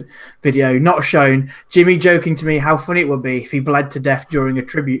tribute to video, not shown. Jimmy joking to me how funny it would be if he bled to death during a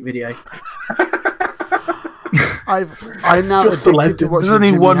tribute video. I'm now just addicted to watching There's only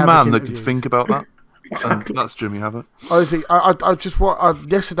Jimmy one Havoc man that could interviews. think about that. And that's Jimmy Havoc. Honestly, I just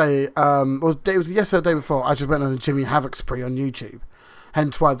yesterday. It was yesterday, the day before. I just went on a Jimmy Havoc spree on YouTube,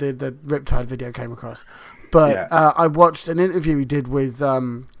 hence why the Riptide video came across. But Yeah. I watched an interview he did with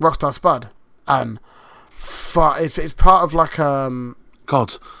Rockstar Spud, and it's part of like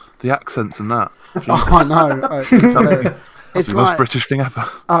God, the accents and that. I know. It's hilarious. It's the most like British thing ever.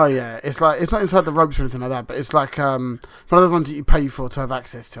 oh yeah, it's like it's not inside the ropes or anything like that, but it's like one of the ones that you pay for to have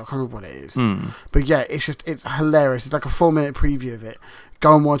access to. I can't remember what it is, but yeah, it's hilarious. It's like a 4-minute preview of it.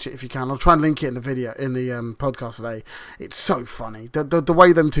 Go and watch it if you can. I'll try and link it in the video in the podcast today. It's so funny. The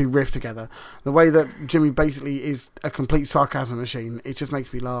way them two riff together, the way that Jimmy basically is a complete sarcasm machine. It just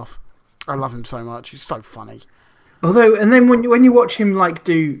makes me laugh. I love him so much. He's so funny. Although, and then when you watch him like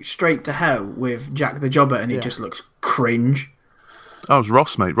do Straight to Hell with Jack the Jobber, and he just looks cringe. That was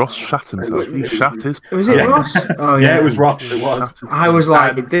Ross, mate. Ross shat himself. He shat his. Was it Ross? Oh Yeah, it was Ross. It was. I was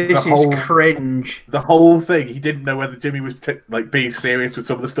like, this the whole- is cringe. The whole thing, he didn't know whether Jimmy was like being serious with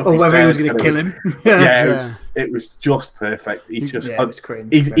some of the stuff Or he whether said. he was going to kill him. Yeah, it was just perfect. He just, it was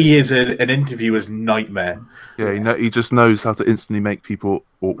cringe. he is an interviewer's nightmare. Yeah, he just knows how to instantly make people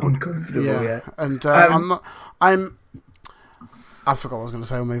awkward. Uncomfortable, Yeah, and I forgot what I was going to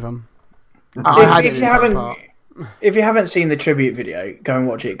say. I'll move on. If you haven't seen the tribute video, go and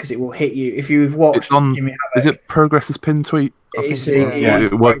watch it because it will hit you. If you've watched It's on. Jimmy Havoc, Is it Progress's pin tweet? It's,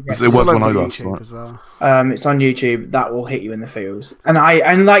 It was when I last saw it. as well. It's on YouTube. That will hit you in the feels.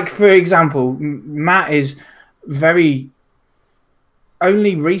 And like for example, Matt is very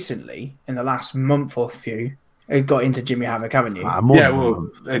only recently in the last month or few got into Jimmy Havoc, haven't you?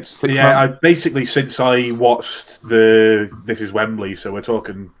 I basically since I watched This Is Wembley, so we're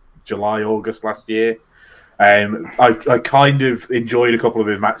talking July, August last year. I kind of enjoyed a couple of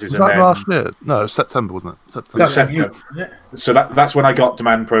his matches. Was that last year? No, it was September, wasn't it? September. So that's when I got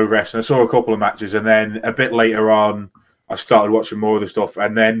Demand Progress, and I saw a couple of matches, and then a bit later on, I started watching more of the stuff.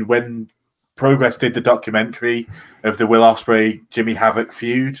 And then when Progress did the documentary of the Will Ospreay Jimmy Havoc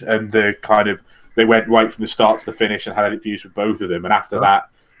feud, and they went right from the start to the finish and had interviews with both of them. And after that,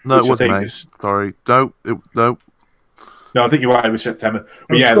 no, it wasn't. Mate. Sorry, no. No, I think you're right. It was September.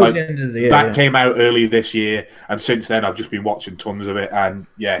 But yeah, like that came out early this year, and since then I've just been watching tons of it. And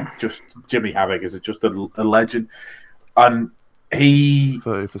yeah, just Jimmy Havoc is just a legend, and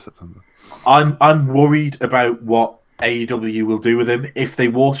 30th of September. I'm worried about what AEW will do with him. If they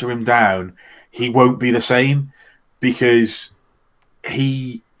water him down, he won't be the same because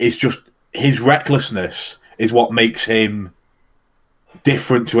he is just his recklessness is what makes him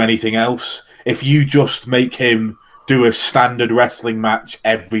different to anything else. If you just make him do a standard wrestling match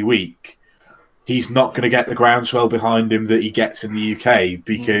every week, he's not going to get the groundswell behind him that he gets in the UK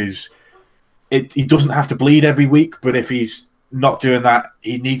because he doesn't have to bleed every week, but if he's not doing that,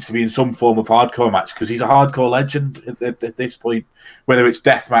 he needs to be in some form of hardcore match because he's a hardcore legend at this point. Whether it's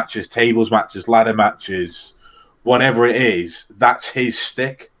death matches, tables matches, ladder matches, whatever it is, that's his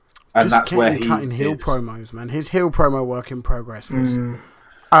stick, and just that's where cutting heel promos, man. His heel promo work in progress was.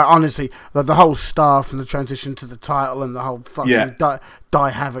 Honestly, the whole staff and the transition to the title and the whole fucking die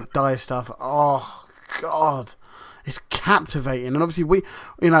Havoc stuff. Oh God, it's captivating. And obviously,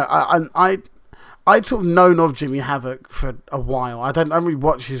 I'd sort of known of Jimmy Havoc for a while. I don't really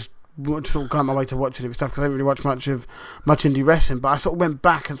watch his. Sort of gone my way to watching his stuff because I don't really watch much indie wrestling. But I sort of went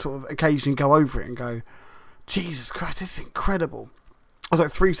back and sort of occasionally go over it and go, Jesus Christ, this is incredible. I was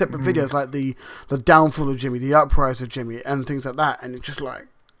like 3 separate videos, like the downfall of Jimmy, the uprise of Jimmy, and things like that, and it's just like.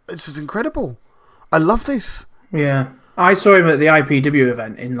 This is incredible. I love this. Yeah. I saw him at the IPW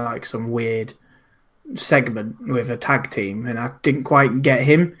event in like some weird segment with a tag team and I didn't quite get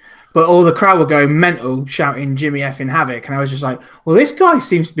him. But all the crowd were going mental, shouting Jimmy effing Havoc. And I was just like, well, this guy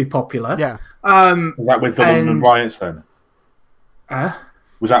seems to be popular. Yeah. Was that with the London riots then?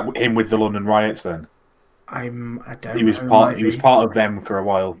 Was that him with the London riots then? I don't he was know. He was part of them for a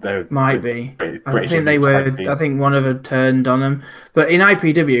while. Might be. I think they were. I think one of them turned on him. But in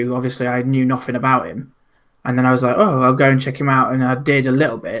IPW, obviously, I knew nothing about him, and then I was like, "Oh, I'll go and check him out." And I did a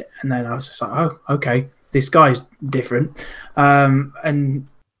little bit, and then I was just like, "Oh, okay, this guy's different." And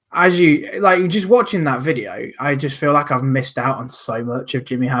as you just watching that video, I just feel like I've missed out on so much of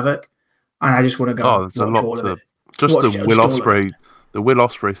Jimmy Havoc, and I just want to go. Oh, there's a lot to just the Will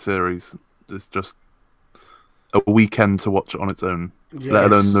Ospreay series is just a weekend to watch it on its own, let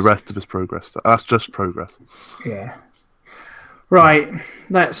alone the rest of his progress. That's just progress. Yeah. Right.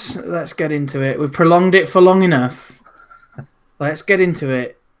 Let's get into it. We've prolonged it for long enough. Let's get into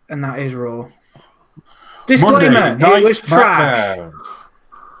it, and that is Raw. Disclaimer: it was trash.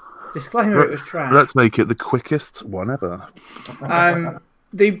 Disclaimer: it was trash. Let's make it the quickest one ever.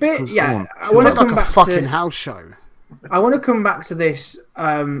 The bit, I want to come back to fucking house show. I want to come back to this.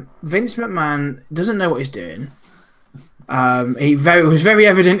 Vince McMahon doesn't know what he's doing. It was very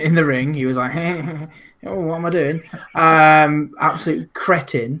evident in the ring. He was like, "Oh, what am I doing?" Absolute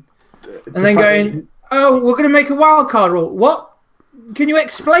cretin. And then going, "Oh, we're going to make a wild card rule." What? Can you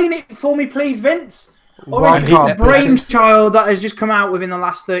explain it for me, please, Vince? Or is it just a Wildcard brainchild that has just come out within the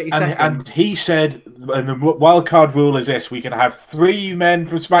last 30 seconds? And he said, and the wildcard rule is this: we can have 3 men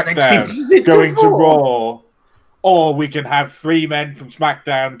from SmackDown going to Raw, or we can have 3 men from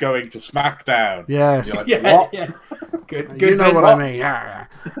SmackDown going to SmackDown. Yes. You're like, Yeah, what? yeah. Good. You know what I mean? Yeah.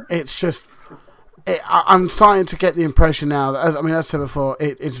 It's just, I'm starting to get the impression now that, as I said before,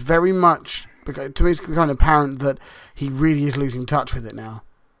 it's very much, because to me, it's becoming apparent that he really is losing touch with it now.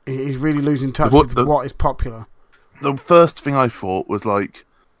 He's really losing touch with what is popular. The first thing I thought was like,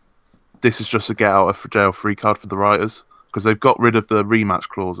 this is just a get out of jail free card for the writers, because they've got rid of the rematch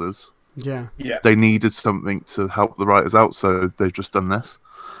clauses. Yeah. They needed something to help the writers out, so they've just done this.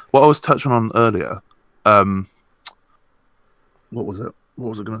 What I was touching on earlier, what was it? What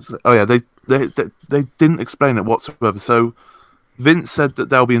was I going to say? Oh yeah, they didn't explain it whatsoever. So Vince said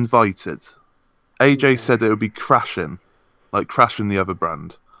that they'll be invited. AJ said it would be crashing the other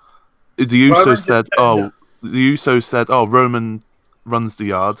brand. The Usos said, Roman runs the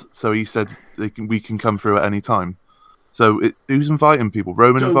yard, so he said we can come through at any time. So who's inviting people?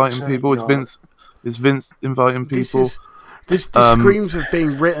 Roman inviting people? Is Vince inviting people? This screams of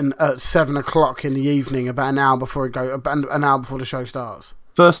being written at 7 o'clock in the evening, about an hour before the show starts.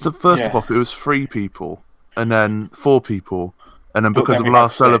 First of all, it was 3 people, and then 4 people, and then because of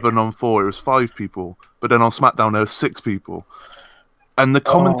Lars Sullivan on 4, it was 5 people. But then on SmackDown, there was 6 people. And the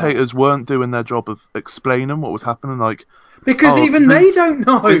commentators weren't doing their job of explaining what was happening. Because even they don't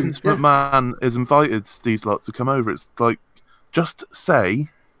know. Vince McMahon is invited these lot to come over. It's like, just say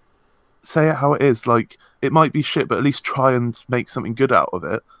it how it is. Like, it might be shit, but at least try and make something good out of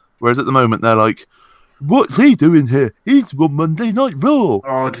it. Whereas at the moment, they're like, what's he doing here? He's on Monday Night Raw.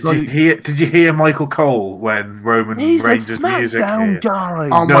 Oh, did you hear Michael Cole when Roman Reigns' music here? Guy.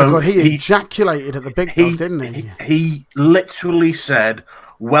 Oh my god, he ejaculated at the big dog, didn't he? He literally said,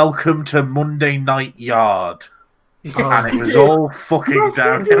 "Welcome to Monday Night Yard." Yes, and it was all fucking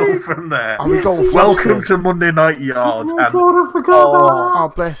downhill from there. Welcome to Monday Night Yard. Oh my god, I forgot about that.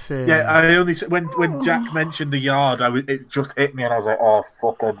 Oh, bless him. Yeah, I only when Jack mentioned the Yard, it just hit me, and I was like, "Oh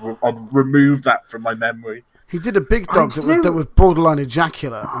fuck!" I'd removed that from my memory. He did a big dog that was borderline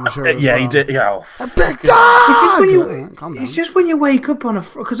ejaculate. I'm sure. He did. Yeah, a big dog. It's just when you wake up on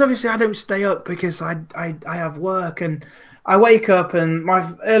because obviously I don't stay up because I have work, and I wake up and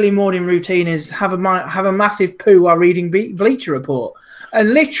my early morning routine is have a massive poo while reading Bleacher Report,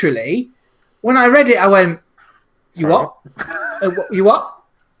 and literally when I read it, I went, "You what? You what?"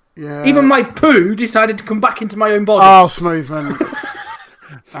 Yeah. Even my poo decided to come back into my own body. Oh, smooth man.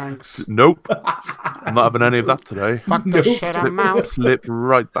 Thanks. Nope. I'm not having any of that today. Fuck the shit I'm out. Slip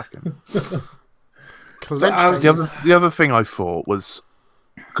right back in. The other thing I thought was,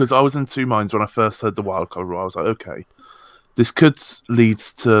 because I was in 2 minds when I first heard the wildcard rule, I was like, okay, this could lead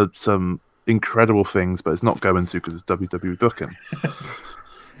to some incredible things, but it's not going to because it's WWE booking.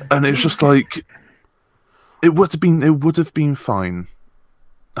 And it's just like, it would have been fine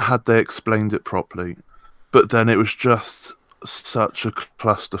had they explained it properly, but then it was just such a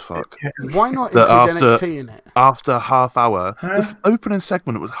clusterfuck. Why not include NXT in it? After half hour, the opening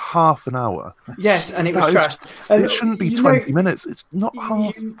segment was half an hour. Yes, and it was trash. It shouldn't be 20 minutes. It's not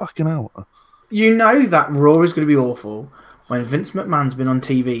half fucking hour. You know that Raw is going to be awful when Vince McMahon's been on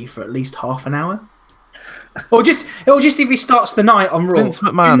TV for at least half an hour. Or just if he starts the night on Raw. Vince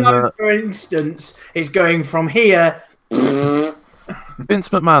McMahon, for instance, is going from here. Vince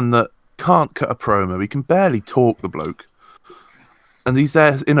McMahon that can't cut a promo. He can barely talk, the bloke. And he's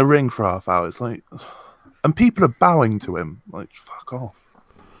there in a ring for half hours, and people are bowing to him. Like, fuck off!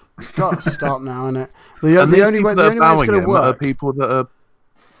 Gotta stop now, innit? The only way it's going to work are people that are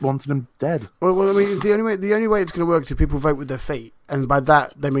wanting him dead. Well, I mean, the only way it's going to work is if people vote with their feet, and by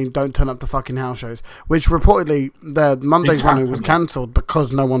that they mean don't turn up to fucking house shows. Which reportedly the Monday's running was cancelled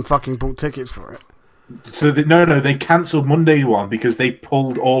because no one fucking bought tickets for it. So they cancelled Monday one because they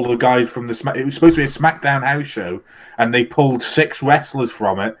pulled all the guys from the it was supposed to be a SmackDown house show, and they pulled 6 wrestlers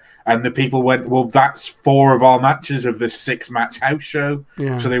from it, and the people went, well, that's 4 of our matches of this 6-match house show.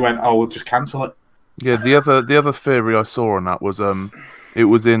 Yeah. So they went, oh, we'll just cancel it. Yeah, the other theory I saw on that was it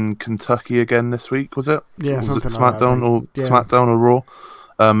was in Kentucky again this week, was it? Yeah, was something it SmackDown like that, SmackDown or Raw?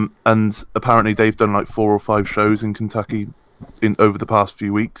 And apparently they've done like 4 or 5 shows in Kentucky over the past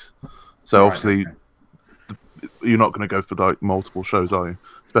few weeks. So obviously you're not going to go for like multiple shows, are you?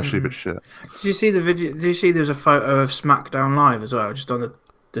 Especially if it's shit. Did you see the video? Did you see there's a photo of SmackDown Live as well, just on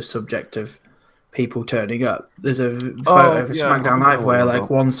the subject of people turning up? There's a photo of SmackDown Live where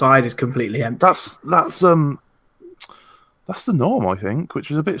like one side is completely empty. That's the norm, I think, which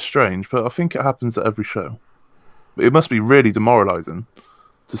is a bit strange, but I think it happens at every show. It must be really demoralising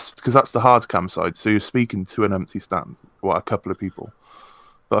because that's the hard cam side. So you're speaking to an empty stand, or a couple of people.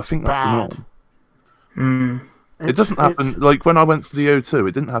 But I think that's the norm. It doesn't happen. Like when I went to the O2,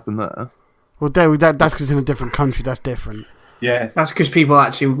 it didn't happen there. Well, that's because it's in a different country. That's different. Yeah, that's because people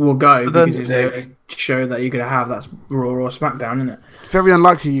actually will go because it's a show that you're going to have. That's Raw or SmackDown, isn't it? It's very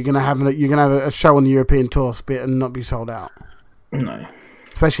unlikely you're going to have a show on the European tour and not be sold out. No,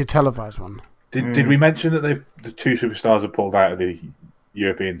 especially a televised one. Did we mention that the two superstars have pulled out of the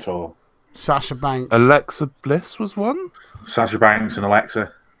European tour? Sasha Banks, Alexa Bliss was one. Sasha Banks and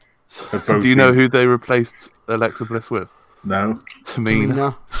Alexa. Do you know who they replaced Alexa Bliss with? No.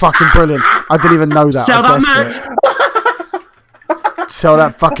 Tamina. Fucking brilliant. I didn't even know that. Sell that merch. Sell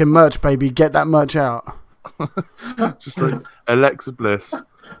that fucking merch, baby. Get that merch out. Just like Alexa Bliss.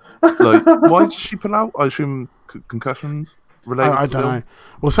 Like, why did she pull out? I assume concussion related. I don't know.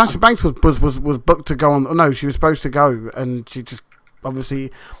 Well, Sasha Banks was booked to go on. Oh, no, she was supposed to go, and she just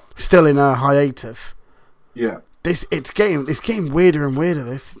obviously still in her hiatus. Yeah. It's getting weirder and weirder.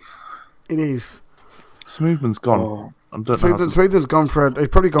 It is. Smoothman's gone. Oh. Smoothman's gone for he's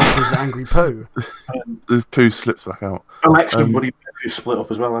probably gone for his angry poo. His poo slips back out. Alexa and Buddy split up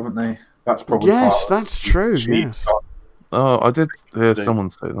as well, haven't they? That's probably that's true. Yes. Oh, I did hear someone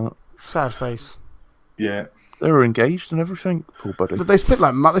say that. Sad face. Yeah. They were engaged and everything. Poor Buddy. But they split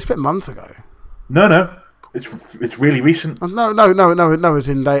months ago. No. It's really recent. No. As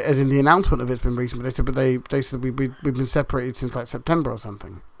in the announcement of it's been recent, but they said we've been separated since like September or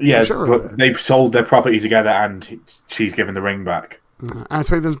something. Yeah, but they've sold their property together, and she's given the ring back. And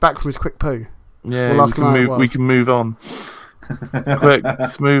Smoothman's back from his quick poo. Yeah, we can move on. Quick,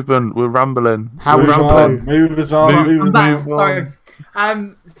 Smoothman, we're rambling. Move us on. I'm back. Sorry. I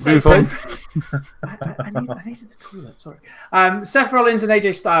needed the toilet. Sorry. Seth Rollins and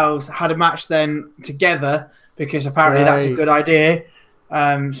AJ Styles had a match then together because apparently that's a good idea.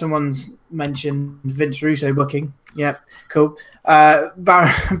 Someone's mentioned Vince Russo booking. Yep, cool.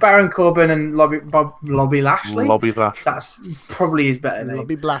 Baron Corbin and Bobby Lashley. Bobby Lashley. That's probably his better name.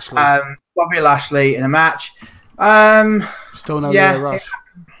 Bobby Lashley. Bobby Lashley in a match. Still no rush.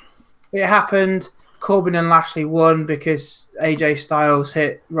 It happened. Corbin and Lashley won because AJ Styles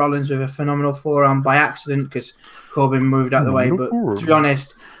hit Rollins with a phenomenal forearm by accident because Corbin moved out of the way. But to be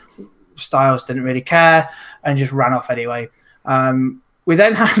honest, Styles didn't really care and just ran off anyway. We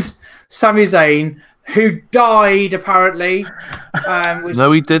then had Sami Zayn, who died apparently.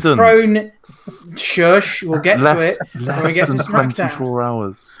 No, he didn't. Thrown. Shush. We'll get to it when we get to SmackDown. 24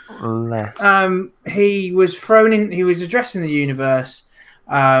 hours left. He was thrown in. He was addressing the universe.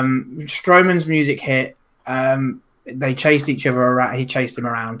 Strowman's music hit. They chased each other around. He chased him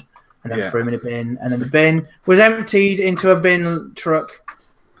around and then threw him in a bin. And then the bin was emptied into a bin truck.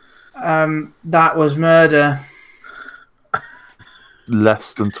 That was murder.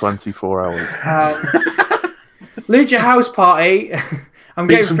 Less than 24 hours. Lucha House Party. I'm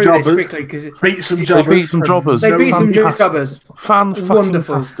getting through this quickly because beat some jobbers. They beat some jobbers. They beat some jobbers.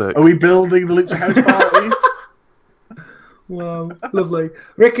 Wonderful. Are we building the Lucha House Party? Wow, lovely.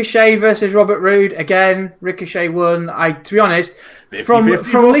 Ricochet versus Robert Roode again. Ricochet won. To be honest, from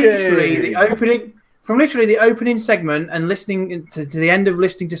literally the opening segment and listening to the end of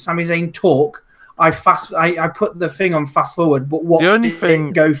listening to Sami Zayn talk, I put the thing on fast forward, but watched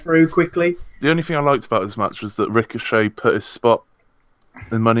it go through quickly. The only thing I liked about this match was that Ricochet put his spot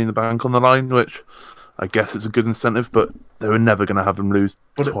in Money in the Bank on the line, which I guess it's a good incentive, but they were never going to have him lose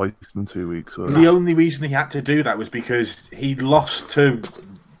twice in 2 weeks. The only reason he had to do that was because he lost to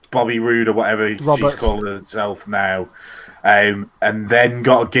Bobby Roode or whatever she's called herself now, and then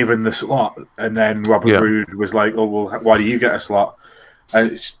got given the slot, and then Robert Roode was like, "Oh well, why do you get a slot?"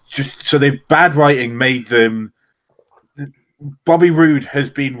 And it's just so they've bad writing made them. Bobby Roode has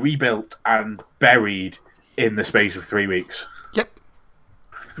been rebuilt and buried in the space of 3 weeks.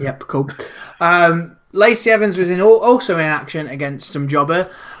 Yep, cool. Lacey Evans was also in action against some jobber.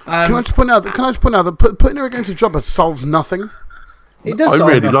 Can I just point out that putting her against a jobber solves nothing? It does.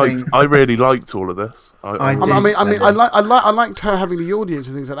 I really liked all of this. I liked her having the audience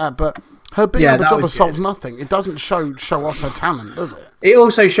and things like that, but her being a jobber solves nothing. It doesn't show off her talent, does it? It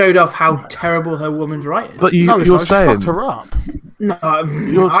also showed off how terrible her woman's writing. But you're saying fucked her up. No,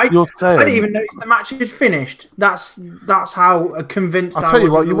 you're saying I didn't even know the match had finished. That's how convinced. I'll tell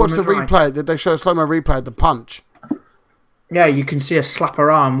you what. You watch the replay. They show a slow-mo replay of the punch. Yeah, you can see her slap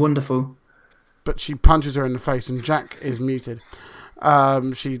her arm. Wonderful. But she punches her in the face, and Jack is muted.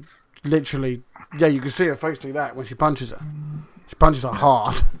 She literally, you can see her face do that when she punches her. She punches her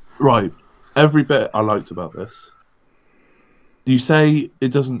hard. Right. Every bit I liked about this. You say it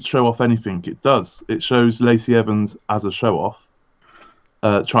doesn't show off anything. It does. It shows Lacey Evans as a show-off.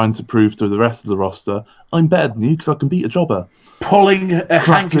 trying to prove to the rest of the roster, I'm better than you because I can beat a jobber. Pulling a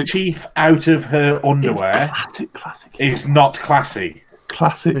handkerchief out of her underwear Classic. is not classy.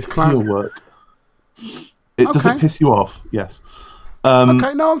 Classic It's classic. heel work. Does it piss you off? Yes.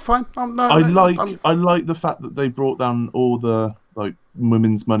 Okay, no, I'm fine. I like the fact that they brought down all the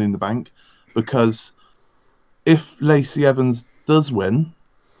women's Money in the Bank, because if Lacey Evans does win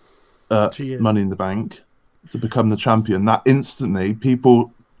Money in the Bank to become the champion, that instantly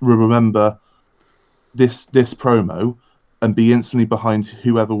people will remember this promo and be instantly behind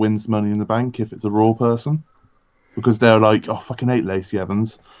whoever wins Money in the Bank if it's a Raw person, because they're like, oh, fucking hate Lacey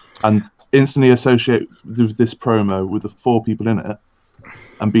Evans, and instantly associate this promo with the 4 people in it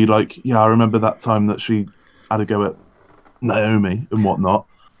and be like, yeah, I remember that time that she had a go at Naomi and whatnot.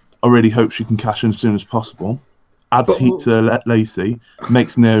 I really hope she can cash in as soon as possible. Adds heat to Lacey,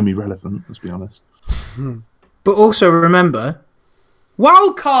 makes Naomi relevant, let's be honest. But also remember,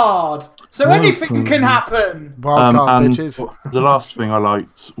 wild card! So anything can happen! Wild card, and bitches. the last thing I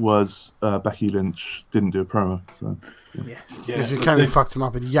liked was Becky Lynch didn't do a promo. So Yeah, she kind of fucked him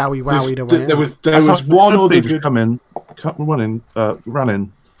up and yowie wowied away. There was one other good.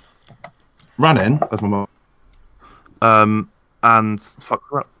 Ran in. That's my mom. And fuck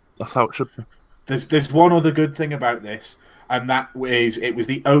her up. That's how it should be. There's one other good thing about this, and that is it was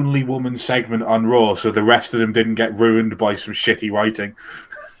the only woman segment on Raw, so the rest of them didn't get ruined by some shitty writing.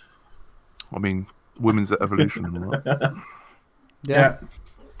 I mean, women's evolution and that. Yeah.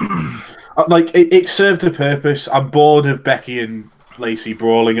 Like it served a purpose. I'm bored of Becky and Lacey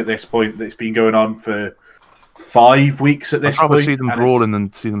brawling at this point. That's been going on for 5 weeks at this I'd rather point. see them brawling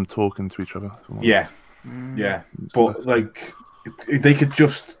than see them talking to each other. Yeah. But like, they could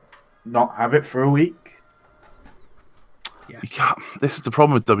just not have it for a week. You can't. This is the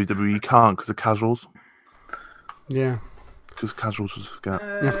problem with WWE. You can't because of casuals. Yeah. Because casuals just forget.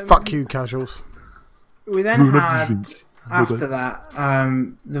 Yeah, fuck you, casuals. We then had, after that,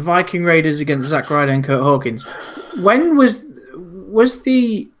 the Viking Raiders against Zack Ryder and Kurt Hawkins. When was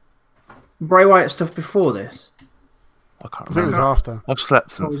the Bray Wyatt stuff before this? I can't I think it was remember. after. I've slept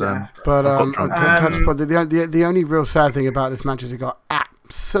What since was then. that? But I've got drunk. the only real sad thing about this match is it got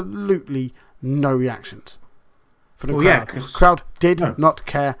absolutely no reactions for the Well, crowd. yeah, 'cause- Crowd did not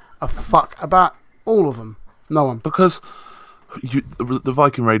care a fuck about all of them. No one. Because the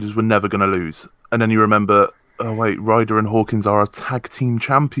Viking Raiders were never going to lose. And then you remember, oh wait, Ryder and Hawkins are our tag team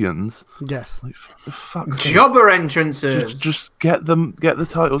champions. Yes. Like, the fuck's sake. Jobber entrances. Just get the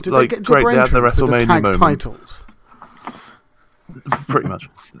titles. Did Like, they get great, they had the entrance with the WrestleMania tag moment. titles? Pretty much.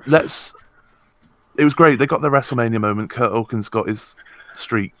 It was great. They got their WrestleMania moment. Kurt Hawkins got his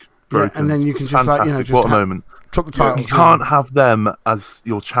streak broken. and then you can just fantastic. just what a moment. drop the titles. You can't have them as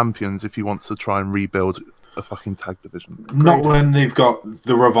your champions if you want to try and rebuild a fucking tag division. Not when they've got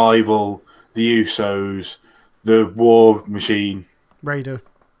the Revival, the Usos, the War Machine. Raider.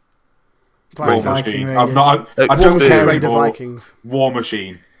 War Viking Machine. Raiders. I don't War care Raider anymore. Vikings. War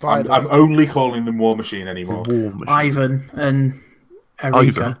Machine. I'm Raiders. only calling them War Machine anymore. War Machine. Ivan and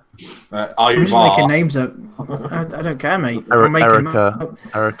Erika. I'm just making Ivar. names up. I don't care, mate. I'm making them up.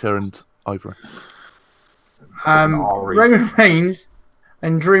 Erica and Ivory. Ari. Roman Reigns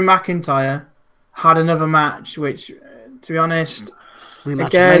and Drew McIntyre had another match, which, to be honest, Rematch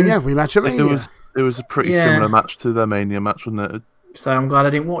Again, at Mania. Rematch at Mania. It was a pretty Yeah. similar match to their Mania match, wasn't it? so I'm glad I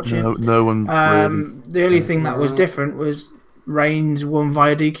didn't watch it. No one really. The only thing that was different was Reigns won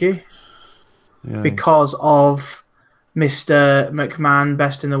via DQ Yeah. because of Mr. McMahon,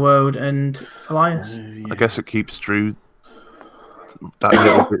 Best in the World, and Elias. I guess it keeps Drew that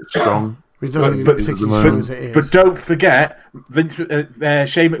little bit strong. It doesn't But- particularly but- strong as it is. But don't forget,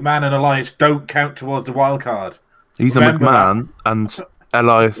 Shane McMahon and Elias don't count towards the wild card. He's Remember a McMahon, and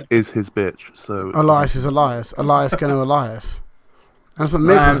Elias is his bitch. So Elias is Elias. Elias going to Elias. And so the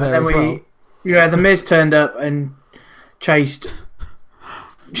Miz was there then as well. Yeah, the Miz turned up and chased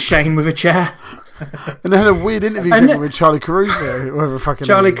Shane with a chair. And they had a weird interview And- segment with Charlie Caruso. Whoever fucking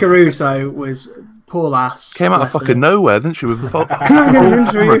Charlie Caruso was Paul ass. came out of bless her. fucking nowhere, didn't she? With a full, I get an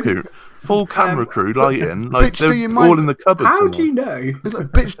interview? full camera crew lighting, like Bitch, do you they're mind- all in the cupboard. How somewhere. do you know? He's like,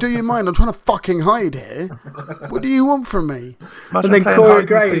 bitch, do you mind? I'm trying to fucking hide here. What do you want from me? Imagine And then playing Corey hide and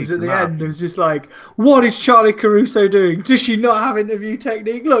Graves seek at the and that. end was just like, what is Charlie Caruso doing? Does she not have interview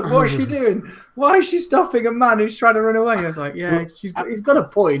technique? Look, what's she doing? Why is she stopping a man who's trying to run away? I was like, yeah, he's got a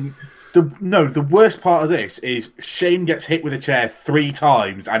point. The worst part of this is Shane gets hit with a chair 3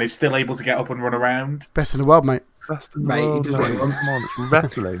 times and is still able to get up and run around. Best in the world, mate. Best in the Mate, he world, does what he mate. wants. Come on, it's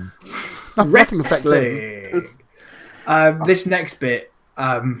wrestling. Nothing affects him. This next bit,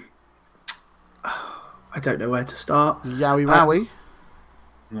 I don't know where to start. Yowie wowie.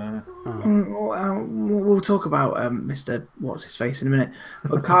 No. We'll talk about Mr. What's his face in a minute.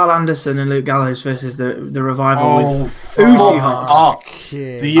 But Carl Anderson and Luke Gallows versus the Revival with Uzi Hot.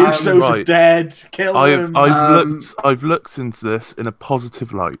 The Usos are dead. Kill them. I've looked into this in a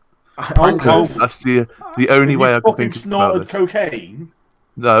positive light. That's the only way I can think about this. Cocaine?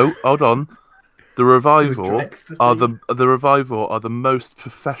 No, hold on. The Revival are the most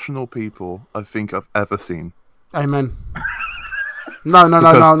professional people I think I've ever seen. Amen. No,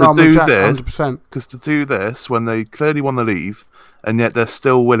 I'm with Jack, 100%. Because to do this, when they clearly want to leave, and yet they're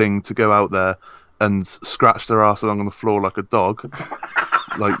still willing to go out there and scratch their ass along on the floor like a dog,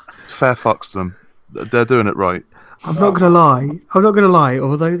 like, fair fucks to them. They're doing it right. I'm not gonna lie.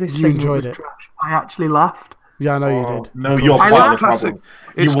 Although this You enjoyed it. trash, I actually laughed. Yeah, I know you did. No, you're part of the problem.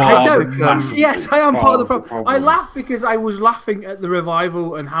 It's massive Yes, I am part of the the problem. I laughed because I was laughing at the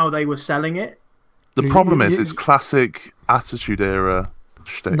Revival and how they were selling it. The problem is, it's classic Attitude Era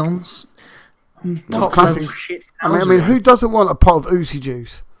shtick. Top classic. level shit. I mean, who doesn't want a pot of Uzi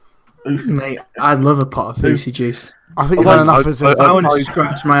juice? Mate, I'd love a pot of Uzi juice. I think you've had enough as I want to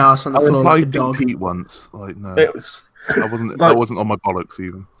scratch my ass on the floor like a dog. Pete once. Like, no, It was. that wasn't on my bollocks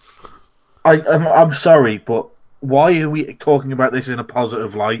even. I'm sorry, but why are we talking about this in a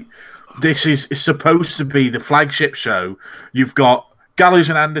positive light? This is supposed to be the flagship show. You've got Gallows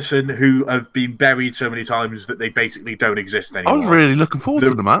and Anderson, who have been buried so many times that they basically don't exist anymore. I was really looking forward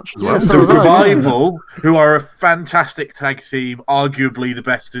to the match. As well. Yeah, The Revival, who are a fantastic tag team, arguably the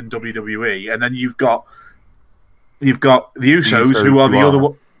best in WWE, and then you've got the Usos, who are the other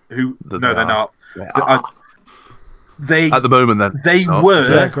one. No, they're not. They at the moment, then they not.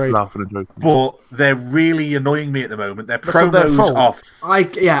 were, great. Laughing and joking. but they're really annoying me at the moment. Their not their promos fault. are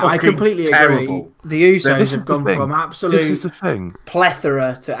I completely terrible. agree. The Usos This is have gone the thing. from This absolute is the thing.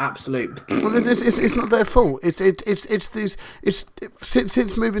 plethora to absolute. Well, it's not their fault. It's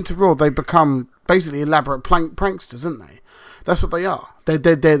since moving to Raw, they've become basically elaborate pranksters, aren't they? That's what they are. They're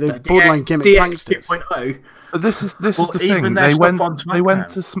borderline gimmick pranksters. 2.0. But this is the even thing. their They stuff went on they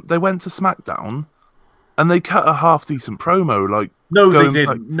went to SmackDown, and they cut a half decent promo. Like No, they going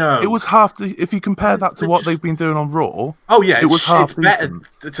didn't. back- No. It was half. If you compare that to what they've been doing on Raw, Oh yeah, it was half better. decent.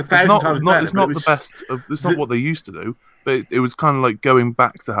 It's a it's thousand not. times better. It's but not it was- the best. It's not what they used to do. But it was kind of like going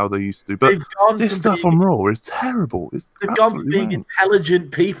back to how they used to do. But They've gone this from stuff being- on Raw is terrible. It's They've gone from being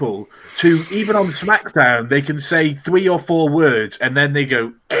intelligent people to, even on SmackDown, they can say 3 or 4 words and then they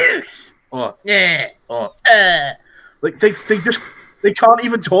go or yeah or like they can't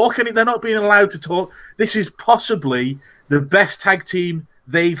even talk any. They're not being allowed to talk. This is possibly the best tag team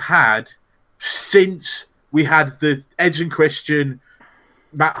they've had since we had the Edge and Christian,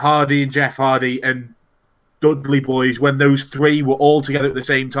 Matt Hardy and Jeff Hardy and Dudley Boys, when those 3 were all together at the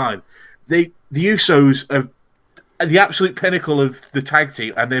same time. The Usos are the absolute pinnacle of the tag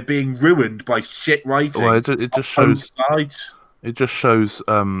team, and they're being ruined by shit writing. Well, it just on both shows. sides. It just shows.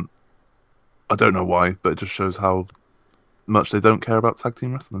 I don't know why, but it just shows how much they don't care about tag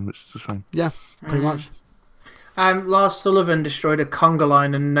team wrestling, which is a shame. Yeah, pretty much. Lars Sullivan destroyed a conga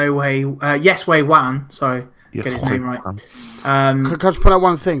line and Yes Way Wan. Sorry, Yes, get his quite, name right. man. Can I just point out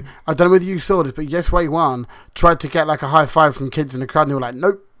one thing? I don't know whether you saw this, but Yes Way One tried to get like a high five from kids in the crowd, and they were like,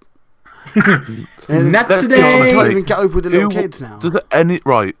 "Nope." Not Let's be They today. can't even get over with the little kids now. Does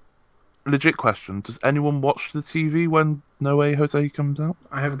legit question? Does anyone watch the TV when No Way Jose comes out?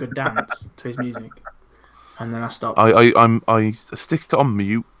 I have a good dance to his music, and then I stop. I stick it on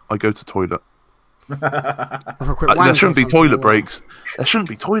mute. I go to toilet. For a quick There wank shouldn't or be toilet something. breaks. There shouldn't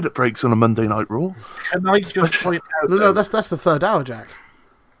be toilet breaks on a Monday Night Raw. Can I just point out? No, that's the third hour, Jack.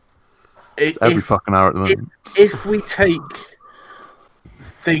 Every fucking hour at the moment. If we take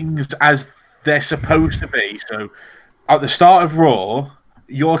things as they're supposed to be, so at the start of Raw,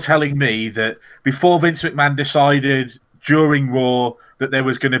 you're telling me that before Vince McMahon decided during Raw that there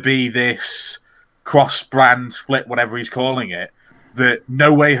was going to be this cross-brand split, whatever he's calling it, that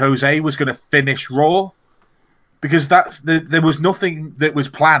No Way Jose was going to finish Raw? Because there was nothing that was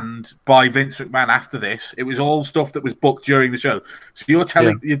planned by Vince McMahon after this. It was all stuff that was booked during the show. So you're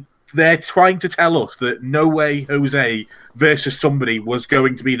telling they're trying to tell us that No Way Jose versus somebody was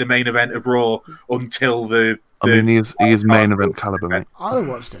going to be the main event of Raw until I mean, he is main event caliber, mate. I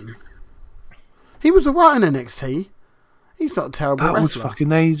watched him. He was alright in NXT. He's not a terrible That was wrestler.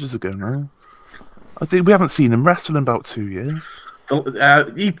 fucking ages ago now. We haven't seen him wrestle in about 2 years.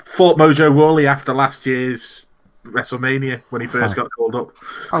 He fought Mojo Rawley after last year's WrestleMania when he first got called up.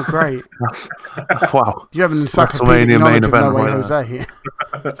 Oh, great. Wow. You have an encyclopedic WrestleMania knowledge main of No Way event,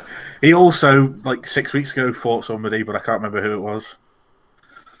 Jose. He also, like 6 weeks ago, fought somebody, but I can't remember who it was.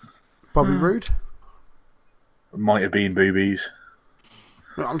 Bobby Roode? It might have been Boobies.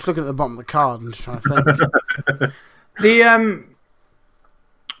 I'm just looking at the bottom of the card and just trying to think.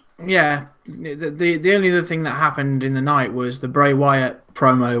 The only other thing that happened in the night was the Bray Wyatt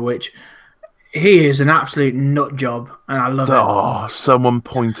promo, which he is an absolute nut job, and I love it. Oh, someone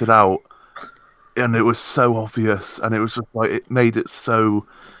pointed out, and it was so obvious, and it was just like it made it so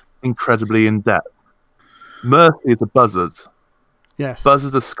incredibly in depth. Mercy is a buzzard. Yes.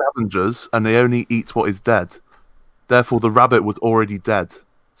 Buzzards are scavengers, and they only eat what is dead. Therefore, the rabbit was already dead.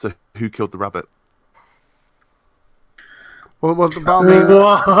 So, who killed the rabbit? Well, but I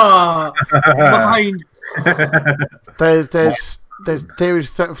mean, there's theories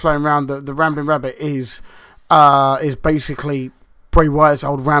flying around that the Rambling Rabbit is basically Bray Wyatt's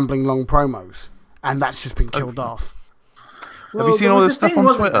old rambling long promos, and that's just been killed off. Have you seen all this stuff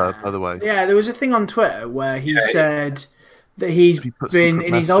on Twitter, by the way? Yeah, there was a thing on Twitter where he said that he's been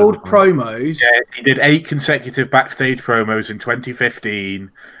in his messages old on. promos. Yeah, he did 8 consecutive backstage promos in 2015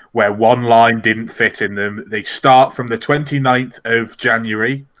 where one line didn't fit in them. They start from the 29th of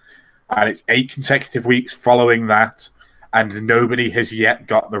January, and it's 8 consecutive weeks following that, and nobody has yet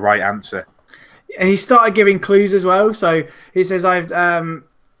got the right answer. And he started giving clues as well. So he says,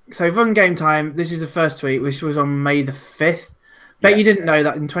 so Fun Game Time, this is the first tweet, which was on May the 5th. Bet you didn't know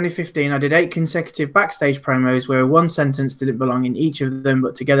that in 2015 I did 8 consecutive backstage promos where one sentence didn't belong in each of them,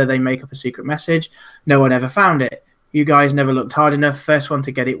 but together they make up a secret message. No one ever found it. You guys never looked hard enough. First one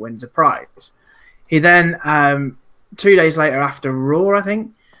to get it wins a prize. He then, 2 days later after Raw, I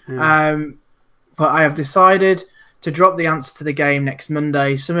think, but I have decided to drop the answer to the game next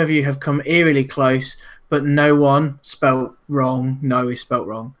Monday. Some of you have come eerily close, but no one spelt wrong. No is spelt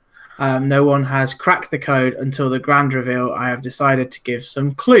wrong. No one has cracked the code until the grand reveal. I have decided to give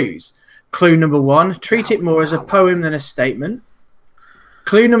some clues. Clue number 1, treat it more as a poem than a statement.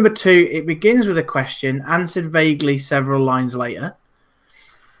 Clue number 2, it begins with a question, answered vaguely several lines later.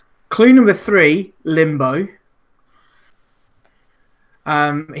 Clue number 3, limbo.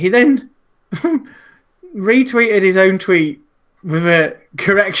 He then retweeted his own tweet with a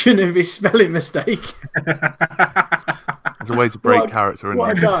correction of his spelling mistake. There's a way to break character,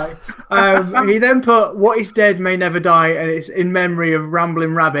 what isn't a guy. He then put, what is dead may never die, and it's in memory of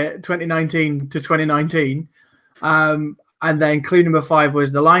Rambling Rabbit 2019 to 2019. And then clue number 5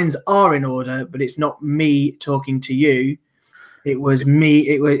 was the lines are in order, but it's not me talking to you. It was me.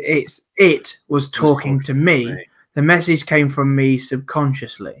 It was talking to me. The message came from me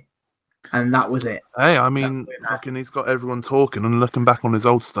subconsciously. And that was it. Hey, I mean, fucking, he's got everyone talking and looking back on his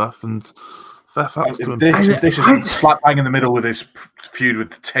old stuff, and fair facts to him. This is slap bang in the middle with his feud with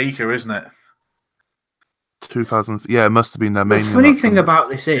the Taker, isn't it? 2000, yeah, it must have been their main. The funny thing about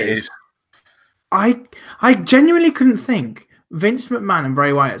this is, I genuinely couldn't think Vince McMahon and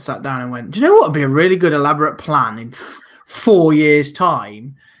Bray Wyatt sat down and went, do you know what would be a really good elaborate plan in 4 years'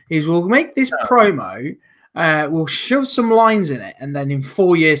 time? Is we'll make this promo, we'll shove some lines in it, and then in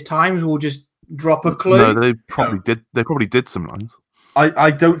 4 years' time we'll just drop a clue. No, they probably did. They probably did some lines.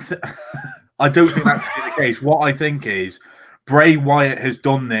 I don't think that's the case. What I think is Bray Wyatt has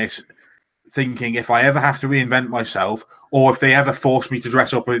done this thinking if I ever have to reinvent myself, or if they ever force me to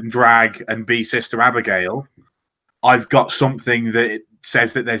dress up in drag and be Sister Abigail, I've got something that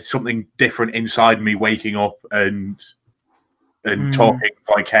says that there's something different inside me waking up and talking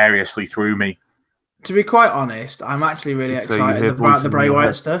vicariously through me. To be quite honest, I'm actually really excited about the Bray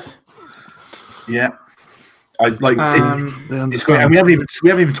Wyatt stuff. Yeah. It's great. And we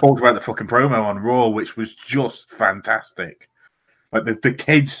haven't even talked about the fucking promo on Raw, which was just fantastic. Like the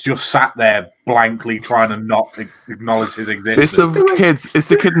kids just sat there blankly trying to not acknowledge his existence. It's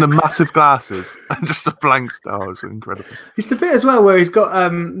the kid in the massive glasses and just a blank star. It's incredible. It's the bit as well where he's got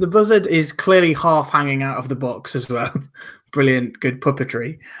the buzzard is clearly half hanging out of the box as well. Brilliant, good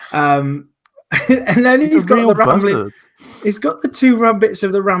puppetry. And then he's got the rambling. Buzzard. He's got the 2 rabbits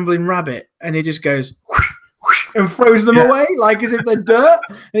of the Rambling Rabbit, and he just goes and throws them away like as if they're dirt.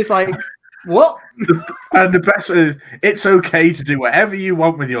 And it's like, what? And the best is, it's okay to do whatever you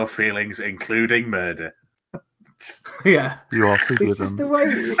want with your feelings, including murder. Yeah, you are. It's just the way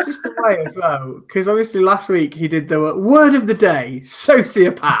as well. Because obviously last week he did the word of the day: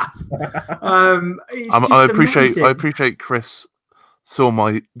 sociopath. I appreciate Chris saw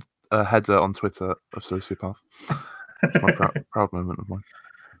my header on Twitter of sociopath. It's my proud moment of mine.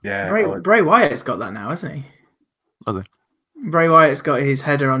 Yeah, Bray Wyatt's got that now, hasn't he? Has he? Bray Wyatt's got his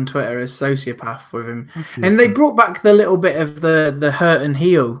header on Twitter as sociopath with him, and they brought back the little bit of the hurt and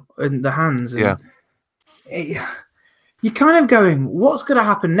heel and the hands. And you're kind of going, what's going to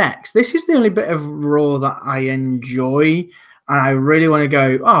happen next? This is the only bit of Raw that I enjoy, and I really want to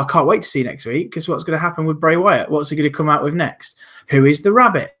go, I can't wait to see next week, because what's going to happen with Bray Wyatt? What's he going to come out with next? who is the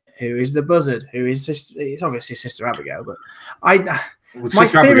rabbit, who is the buzzard, who is it's obviously Sister Abigail, but my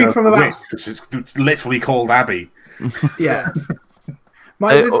theory from about it's literally called Abby. Yeah.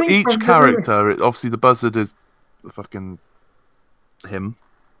 Each character, obviously, the buzzard is fucking him.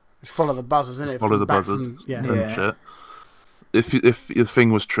 It's follow the buzzers, isn't it? Follow the buzzards and shit. If the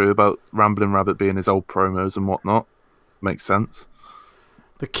thing was true about Ramblin' Rabbit being his old promos and whatnot, makes sense.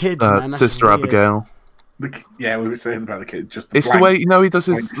 The kids, man. Sister weird. Abigail. Yeah, we were saying about the kid. It's the way he does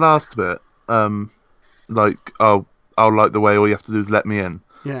his last bit. Like, I'll like the way all you have to do is let me in.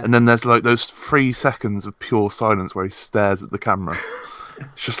 Yeah. And then there's like those 3 seconds of pure silence where he stares at the camera.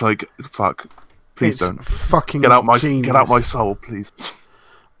 It's just like, fuck, please don't. Fucking get out my genius. soul, please.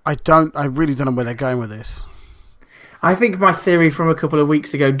 I really don't know where they're going with this. I think my theory from a couple of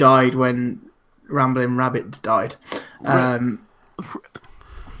weeks ago died when Ramblin' Rabbit died.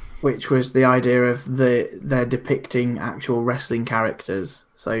 Which was the idea of they're depicting actual wrestling characters.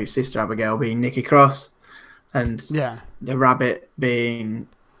 So Sister Abigail being Nikki Cross, and the rabbit being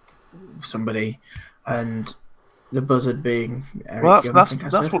somebody, and the buzzard being Eric Well, Young,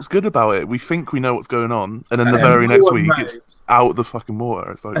 that's what's good about it. We think we know what's going on, and then the very next week it's out of the fucking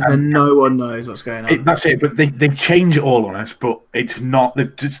water. It's like, and then no one knows what's going on. That's it. But they change it all on us. But it's not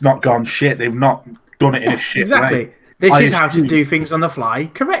gone shit. They've not done it in a shit exactly. way. This is how to do things on the fly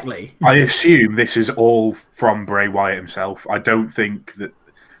correctly. I assume this is all from Bray Wyatt himself. I don't think that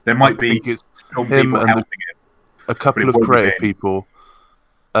there might be some people helping him. A couple of creative people,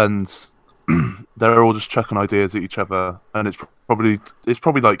 and they're all just chucking ideas at each other. And it's probably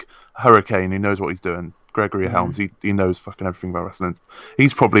like Hurricane. He knows what he's doing. Gregory Helms. He knows fucking everything about wrestling.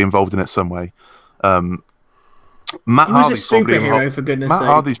 He's probably involved in it some way. Matt Hardy's probably superhero, for goodness' Matt sake.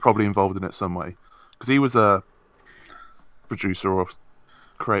 Hardy's probably involved in it some way because he was a producer or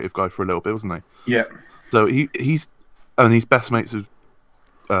creative guy for a little bit, wasn't he? Yeah. So he's best mates with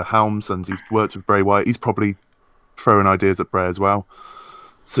Helms, and he's worked with Bray Wyatt. He's probably throwing ideas at Bray as well.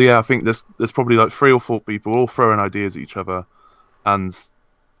 So yeah, I think there's probably like 3 or 4 people all throwing ideas at each other, and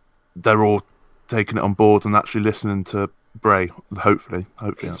they're all taking it on board and actually listening to Bray. Hopefully,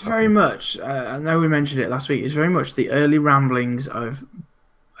 it's very much. I know we mentioned it last week. It's very much the early ramblings of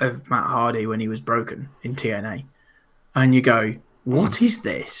Matt Hardy when he was broken in TNA. And you go, what is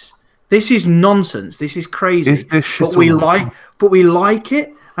this? This is nonsense. This is crazy. Is this shit? But we like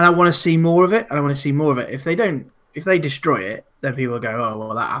it, and I want to see more of it. And I want to see more of it. If they destroy it, then people go, oh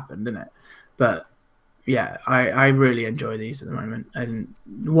well, that happened, didn't it? But yeah, I really enjoy these at the moment, and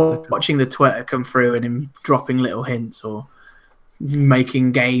watching the Twitter come through and him dropping little hints or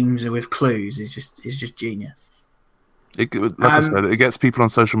making games with clues is just genius. I said, it gets people on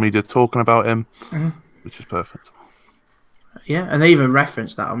social media talking about him, which is perfect. Yeah, and they even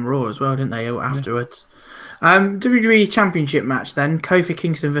referenced that on Raw as well, didn't they, afterwards? WWE Championship match then, Kofi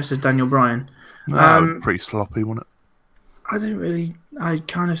Kingston versus Daniel Bryan. Pretty sloppy, wasn't it? I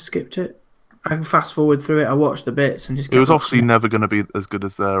kind of skipped it. I can fast forward through it. I watched the bits and just... It was obviously never going to be as good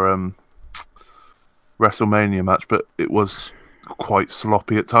as their WrestleMania match, but it was quite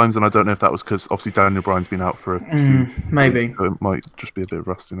sloppy at times, and I don't know if that was because obviously Daniel Bryan's been out for a few... Maybe. So it might just be a bit of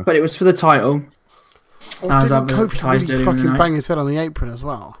rustiness. But it was for the title. Didn't Kofi really fucking bang his head on the apron as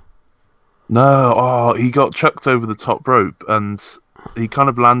well? No, he got chucked over the top rope and he kind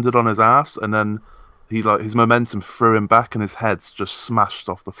of landed on his ass, and then his momentum threw him back and his head's just smashed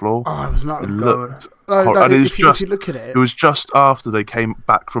off the floor. Oh, it was not good. If you look at it, it was just after they came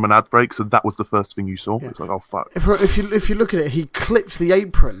back from an ad break, so that was the first thing you saw. Yeah. It's like, oh fuck. If you look at it, he clipped the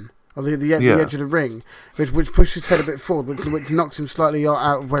apron. Or the edge of the ring, which pushed his head a bit forward, which knocks him slightly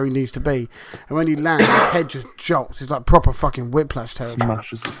out of where he needs to be. And when he lands, his head just jolts. It's like proper fucking whiplash territory.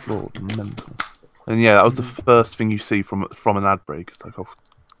 Smashes the floor. Mental. And yeah, that was the first thing you see from an ad break. It's like, oh,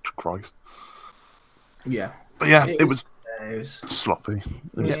 Christ. Yeah. But yeah, it was sloppy.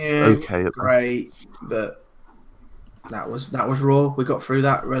 It was okay. Great, but that was Raw. We got through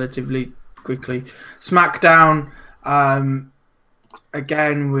that relatively quickly. SmackDown...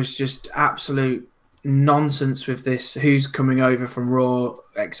 again, was just absolute nonsense with this. Who's coming over from Raw,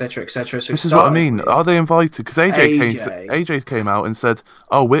 etc., etc. So this is what I mean. Are they invited? Because AJ came out and said,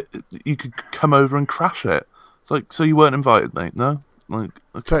 "Oh, you could come over and crash it." It's like, so you weren't invited, mate? No. Like,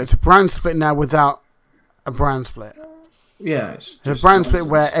 okay. So it's a brand split now without a brand split. Yeah, it's a brand split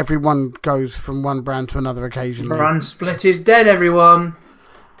where everyone goes from one brand to another occasionally. Brand split is dead, everyone.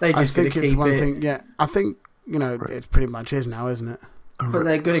 They just I think it's one thing. Yeah, I think it's pretty much is now, isn't it? But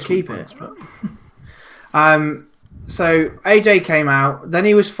they're going to keep it. So AJ came out. Then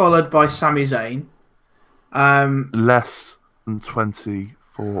he was followed by Sami Zayn. Less than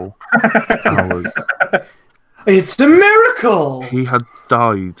 24 hours. It's a miracle. He had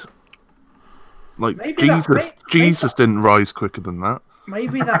died. Like Maybe that- Jesus didn't rise quicker than that.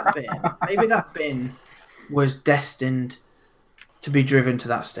 Maybe that bin was destined to be driven to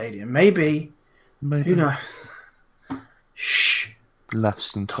that stadium. Maybe. Who knows? Shh.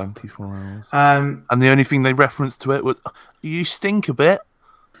 Less than 24 hours. And the only thing they referenced to it was, "You stink a bit."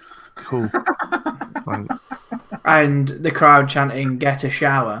 Cool. Thanks. And the crowd chanting, "Get a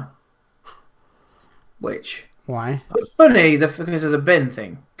shower," which Why? was funny because of the bin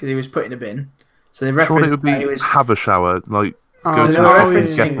thing, because he was put in a bin. So they Thought referenced it would be that he was. have a shower, like Oh, go to no, the bathroom,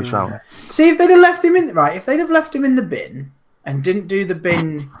 referencing- get a shower. See, if they'd have left him in right, if they'd have left him in the bin and didn't do the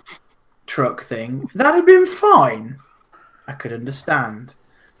bin truck thing, that'd have been fine. I could understand.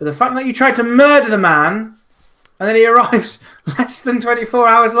 But the fact that you tried to murder the man and then he arrives less than 24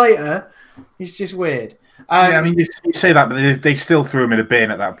 hours later is just weird. Yeah, I mean, you say that, but they still threw him in a bin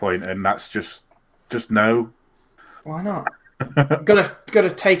at that point, and that's just no. Why not?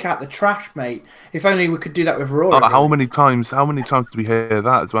 Gotta take out the trash, mate. If only we could do that with Raw. Oh, how many times did we hear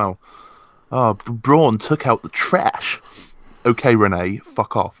that as well? Oh, Braun took out the trash. Okay, Renee,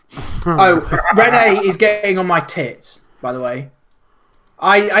 fuck off. Oh, Renee is getting on my tits, by the way.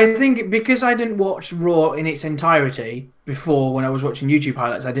 I think because I didn't watch Raw in its entirety before when I was watching YouTube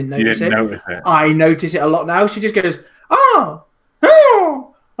highlights, I didn't notice You it. didn't notice it. I notice it a lot now. She just goes, oh,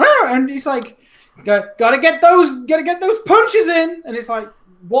 and it's like, gotta get those punches in, and it's like,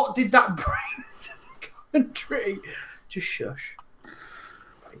 what did that bring to the country? Just shush,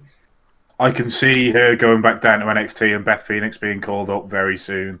 please. I can see her going back down to NXT and Beth Phoenix being called up very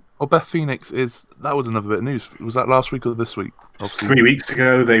soon. Well, Beth Phoenix that was another bit of news. Was that last week or this week? Obviously. 3 weeks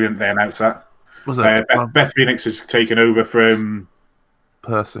ago, they announced that. Was it? Beth Phoenix has taken over from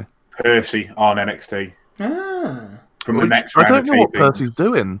Percy. Percy on NXT. From the next I round don't of know what taping. Percy's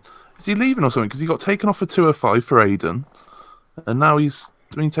doing. Is he leaving or something? Because he got taken off for 205 for Aiden, and now he's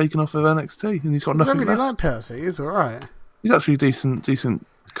been taken off of NXT, and he's got I nothing don't really left. like Percy. He's alright. He's actually decent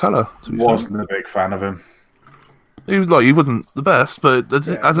colour. To be fair. Wasn't a big fan of him. He wasn't the best, but as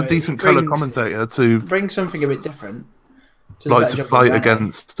a but decent he colour brings- commentator to Bring something a bit different. Does a like better to job fight than Renee.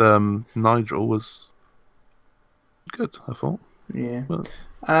 against Nigel was good. I thought. Yeah.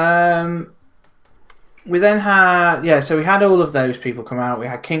 Well- We then had so we had all of those people come out. We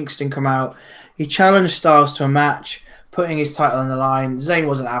had Kingston come out. He challenged Styles to a match, putting his title on the line. Zayn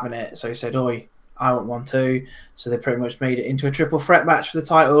wasn't having it, so he said, "Oi, I want one too." So they pretty much made it into a triple threat match for the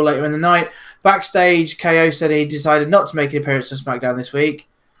title later in the night. Backstage, KO said he decided not to make an appearance on SmackDown this week.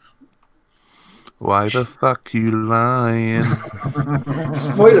 Why the fuck you lying?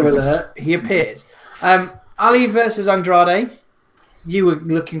 Spoiler alert, he appears. Ali versus Andrade. You were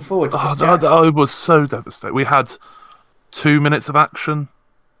looking forward to this, Jack. I was so devastated. We had 2 minutes of action,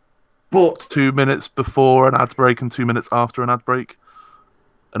 But 2 minutes before an ad break and 2 minutes after an ad break,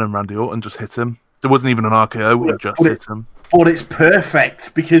 and then Randy Orton just hit him. There wasn't even an RKO, it just hit him. it's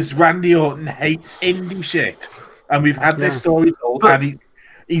perfect because Randy Orton hates indie shit, and we've had this story told, and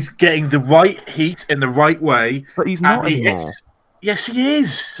he's getting the right heat in the right way. But he's and not anymore. Yes, he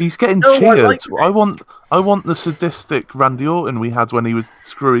is. He's getting No, I cheered. like I want the sadistic Randy Orton we had when he was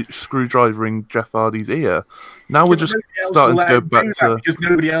screwdrivering Jeff Hardy's ear. Now we're just Nobody else starting will to let go him back do that to. because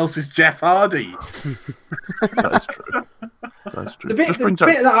nobody else is Jeff Hardy. That is true. That's true. The bit, Just the bring bit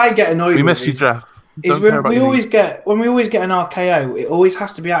Jeff. that I get annoyed We with miss you, Jeff. is Don't care when about we you. always get an RKO, it always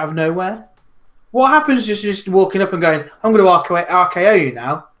has to be out of nowhere. What happens is just walking up and going, "I'm going to RKO you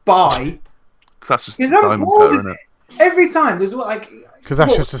now." Bye. That's just Because I'm diamond bored cutter, of isn't it. it? Every time there's Because that's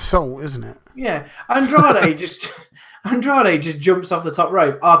what? just assault, isn't it? Yeah, Andrade just jumps off the top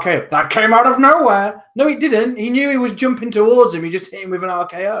rope. RKO. That came out of nowhere. No, he didn't. He knew he was jumping towards him. He just hit him with an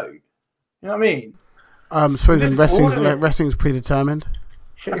RKO. You know what I mean? Supposing Just bored of it. wrestling's predetermined.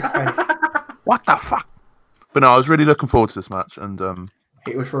 Shut your face. What the fuck? But no, I was really looking forward to this match, and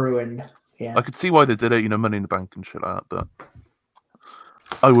It was ruined. Yeah. I could see why they did it, Money in the Bank and shit like that, but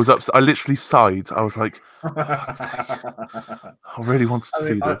I was upset. I literally sighed. I was like, I really wanted to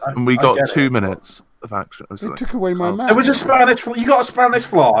see this. And we got get 2 it. minutes of action. I was They like, took away my oh. match. There was a Spanish. You got a Spanish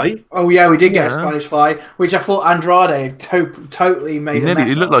fly. Oh yeah, we did get a Yeah. Spanish fly, which I thought Andrade totally made. He a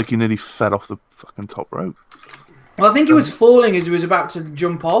mess looked of. like he nearly fell off the fucking top rope. Well, I think he was falling as he was about to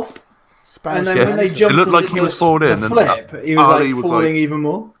jump off, Spanish and then Yeah. when they fans. jumped, It looked and like did he was the- falling the in, and flip. He was Ali like was falling like- even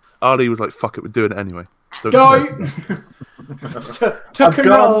more. Ali was like, fuck it, we're doing it anyway. Don't Go, to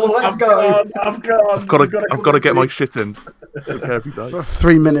Canal, let's go. I've gone. I've got to get my shit in. Don't care if he dies. A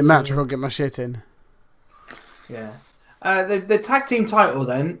 3-minute match. I've got to get my shit in. Yeah. The tag team title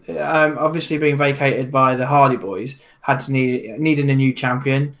then, obviously being vacated by the Hardy Boys, needed a new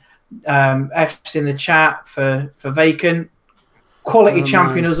champion. F's in the chat for vacant. Quality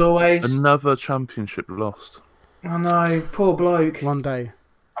champion as always. Another championship lost. I know, poor bloke. One day.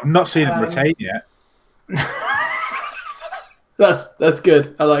 I've not seen him retain yet. That's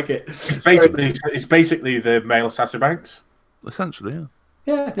good. I like it. It's basically the male Sasha Banks. Essentially,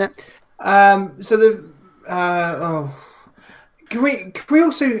 yeah. Yeah. So the can we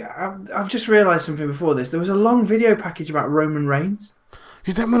also? I've just realised something before this. There was a long video package about Roman Reigns.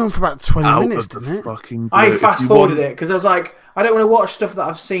 That went on for about 20 minutes, didn't it? I fast forwarded it because I was like, I don't want to watch stuff that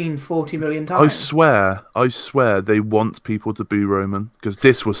I've seen 40 million times. I swear they want people to boo Roman because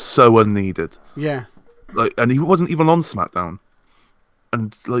this was so unneeded. Yeah. Like, and he wasn't even on SmackDown.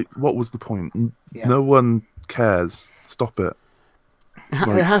 And like, what was the point? Yeah. No one cares. Stop it.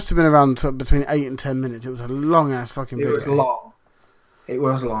 It has to have been around between 8 and 10 minutes. It was a long ass fucking video. It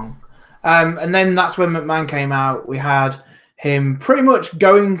was long. And then that's when McMahon came out. We had him pretty much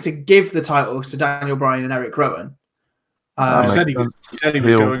going to give the titles to Daniel Bryan and Eric Rowan. He said he was going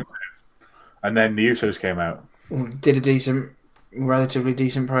to, and then the Usos came out. Did a relatively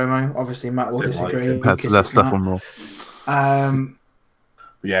decent promo. Obviously, Matt will disagree. Had to let stuff on more.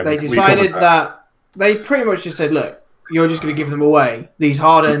 Yeah, they decided that they pretty much just said, look, you're just going to give them away, these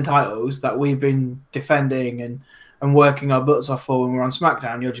hard-earned titles that we've been defending and working our butts off for when we're on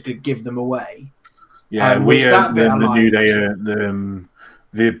SmackDown. You're just going to give them away. Yeah, we earned them, the New Day earned them,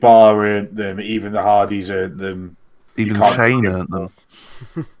 the Bar earned them, even the Hardys earned them. Even Shane earned them.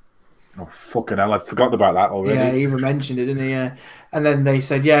 Oh, fucking hell, I'd forgotten about that already. Yeah, he even mentioned it, didn't he? Yeah. And then they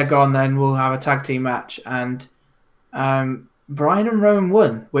said, yeah, go on then, we'll have a tag team match. And Bryan and Rowan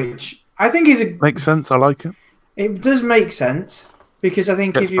won, which I think makes sense, I like it. It does make sense, because I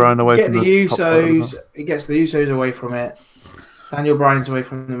think if you get the Usos, it gets the Usos away from it. Daniel Bryan's away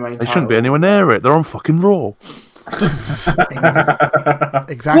from the main title. They shouldn't be anywhere near it. They're on fucking Raw.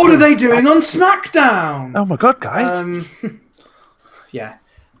 Exactly. What are they doing on SmackDown? Oh my god, guys! Yeah,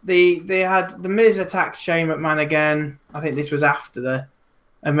 they had the Miz attacked Shane McMahon again. I think this was after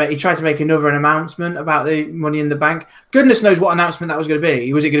he tried to make another announcement about the Money in the Bank. Goodness knows what announcement that was going to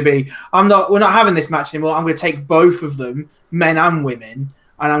be. Was it going to be, we're not having this match anymore. I'm going to take both of them, men and women,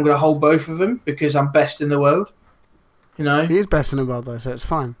 and I'm going to hold both of them because I'm best in the world. You know, he is best in the world though, so it's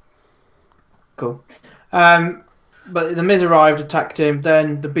fine. Cool. But the Miz arrived, attacked him.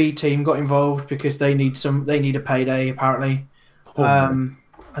 Then the B team got involved because they need a payday apparently, and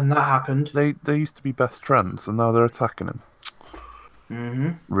that happened. They used to be best friends, and now they're attacking him.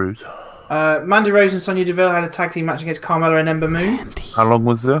 Mm-hmm. Rude. Mandy Rose and Sonya Deville had a tag team match against Carmella and Ember Moon. How long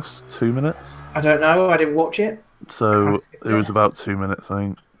was this? 2 minutes? I don't know. I didn't watch it. So it was about 2 minutes, I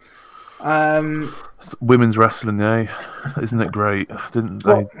think. Women's wrestling, isn't it great? Didn't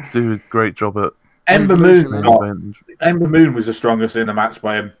they do a great job at Ember Moon? Ember Moon was the strongest in the match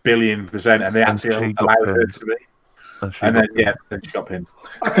by 1,000,000,000%, and they actually allowed her to be. And then she got pinned.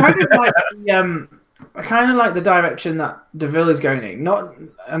 I kind of like the direction that Deville is going in. Not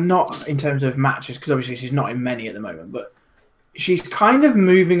in terms of matches, because obviously she's not in many at the moment, but she's kind of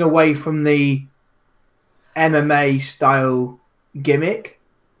moving away from the MMA style gimmick,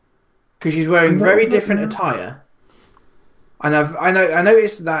 because she's wearing very different attire. And I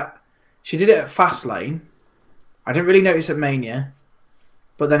noticed that she did it at Fastlane. I didn't really notice at Mania,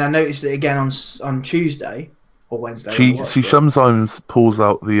 but then I noticed it again on Tuesday. Or Wednesday. She sometimes pulls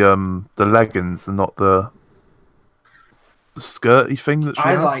out the leggings and not the skirty thing that she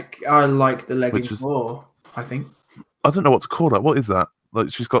has. I like the leggings more, I think. I don't know what to call that. What is that? Like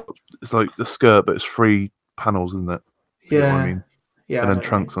it's like the skirt, but it's 3 panels, isn't it? Yeah. You know what I mean? Yeah. And then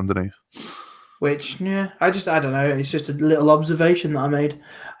trunks underneath. Which, I don't know. It's just a little observation that I made.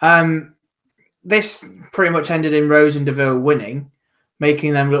 This pretty much ended in Rose and Deville winning,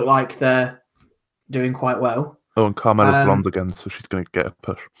 making them look like they're doing quite well. Oh, and Carmella's blonde again, so she's going to get a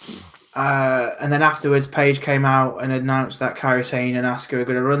push. And then afterwards, Paige came out and announced that Kairi Sane and Asuka are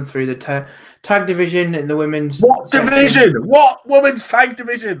going to run through the tag division in the women's... What division? What women's tag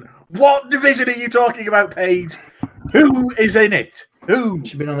division? What division are you talking about, Paige? Who is in it? Who?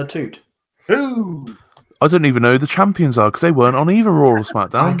 She's been on the toot. Who? I don't even know who the champions are, because they weren't on either Raw or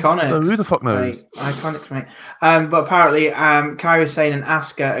SmackDown. Iconics. So who the fuck knows? Mate. Iconics, mate. But apparently, Kairi Sane and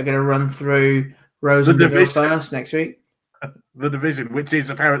Asuka are going to run through Rose and Deville first next week. The division, which is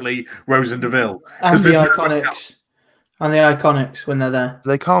apparently Rose and Deville. And the Iconics. And the Iconics when they're there.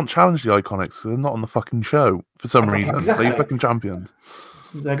 They can't challenge the Iconics because they're not on the fucking show for some reason. Exactly. They're fucking champions.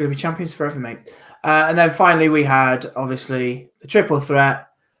 They're going to be champions forever, mate. And then finally we had, obviously, the triple threat,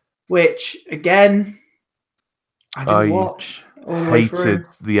 which, again, I didn't watch all the way through. Hated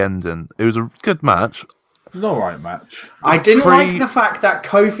the ending. It was a good match. An alright match. I didn't like the fact that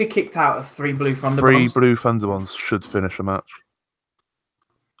Kofi kicked out of 3 Blue Thunder Three Bombs. Blue Thunder Bombs should finish a match.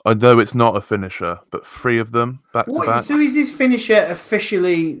 I know it's not a finisher, but 3 of them back to back. So is his finisher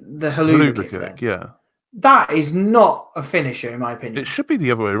officially the Haluva kick? Yeah. That is not a finisher, in my opinion. It should be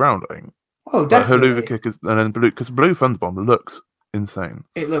the other way around, I think. Oh, definitely. Haluva kick is, and then because Blue Thunder Bomb looks insane.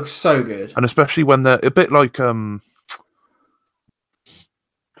 It looks so good. And especially when they're a bit like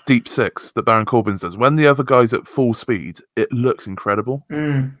Deep Six that Baron Corbin does. When the other guy's at full speed, it looks incredible.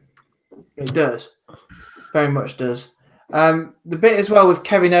 It does. Very much does. The bit as well with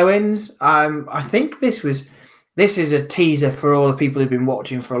Kevin Owens, I think this is a teaser for all the people who've been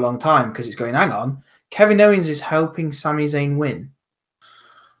watching for a long time, because it's going, hang on, Kevin Owens is helping Sami Zayn win.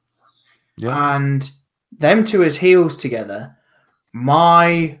 Yeah. And them two as heels together,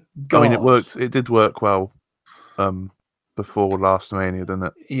 my God. I mean, it worked. It did work well before last Mania, didn't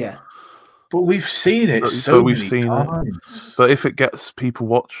it? Yeah. But we've seen it so many times. It. But if it gets people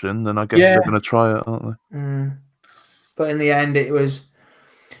watching, then I guess they're going to try it, aren't they? But in the end, it was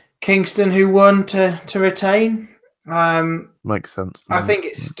Kingston who won to retain. Makes sense. I think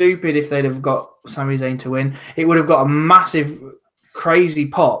it's stupid if they'd have got Sami Zayn to win. It would have got a massive, crazy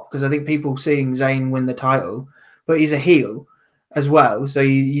pop, because I think people seeing Zayn win the title, but he's a heel as well, so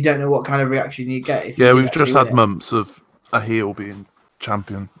you don't know what kind of reaction you get. If we've just had months of a heel being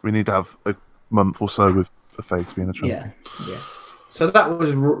champion. We need to have a month or so with a face being a champion. Yeah. So that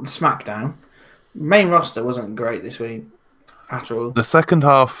was SmackDown. Main roster wasn't great this week at all. The second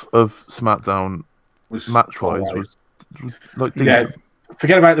half of SmackDown was match-wise was like decent.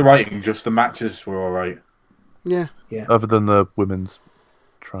 Forget about the writing, just the matches were all right. Yeah. Other than the women's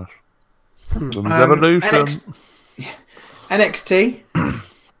trash. Women's Evolution. NXT.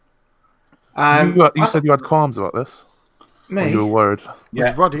 You said you had qualms about this. Me? You were worried.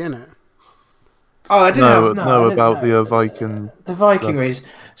 Yeah. Roddy, innit? Oh, I didn't know about the Viking. The Viking Raiders.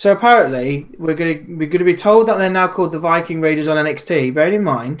 So apparently, we're gonna be told that they're now called the Viking Raiders on NXT. Bearing in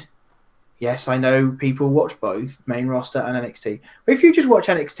mind, yes, I know people watch both main roster and NXT. But if you just watch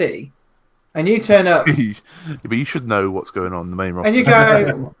NXT and you turn up, but you should know what's going on in the main roster. And you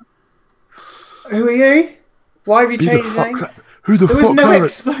go, "Who are you? Why have you changed your name?" Who the fuck?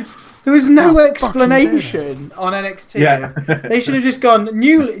 There was no explanation on NXT. Yeah. They should have just gone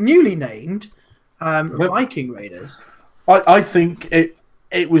newly named Viking Raiders. I think it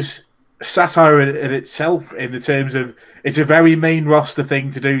was satire in itself, in the terms of it's a very main roster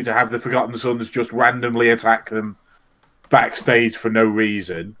thing to do, to have the Forgotten Sons just randomly attack them backstage for no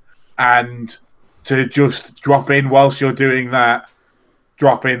reason, and to just drop in whilst you're doing that,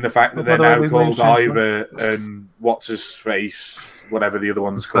 drop in the fact that they're now called Ivor and what's his face, whatever the other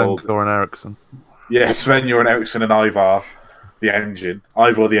one's called. Sven-Göran Eriksson. Yeah, Sven-Göran Eriksson and Ivar the Engine.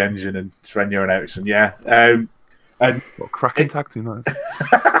 Ivor the Engine and Sven-Göran Eriksson, yeah. And cracking tag team, that is.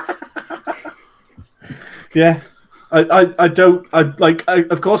 Yeah.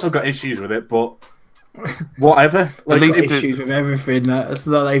 Of course I've got issues with it, but whatever. Like, issues with everything that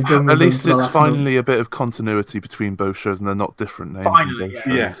they've done. At least it's finally a bit of continuity between both shows, and they're not different names. Finally,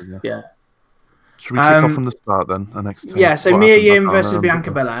 yeah. Should we kick off from the start then? NXT? Yeah, so Mia Yim versus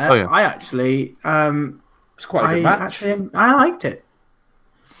Bianca Belair. Oh, yeah. I actually, it's quite a good match. I liked it.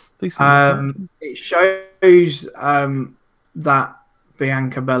 Decent. It shows that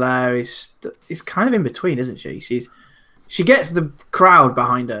Bianca Belair is kind of in between, isn't she? She gets the crowd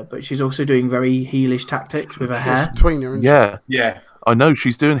behind her, but she's also doing very heelish tactics with her hair. Tweener, yeah. I know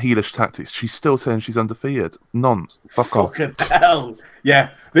she's doing heelish tactics. She's still saying she's undefeated. Nonce. Fuck off. Fucking hell.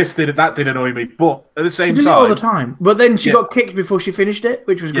 Yeah, that did annoy me, but at the same time, she does it all the time. But then she got kicked before she finished it,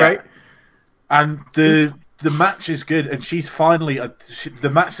 which was great. And the match is good, and she's finally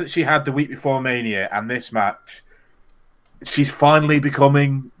the match that she had the week before Mania, and this match, she's finally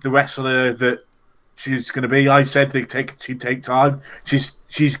becoming the wrestler that she's going to be. I said she'd take time. She's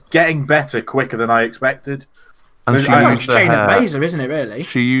getting better quicker than I expected. And she's like Shayna Baszler, isn't it? Really?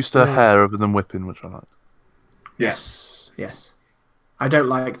 She used her hair other than whipping, which I liked. Yes. I don't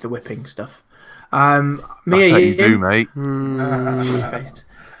like the whipping stuff. Mia you do, mate. Nah,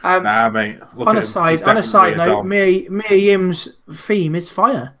 mate. On a side note, Mia Yim's theme is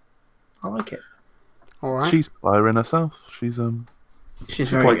fire. I like it. All right. She's firing herself. She's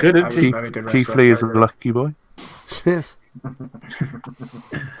very quite good, isn't she? Keith Lee is a lucky boy. Yeah.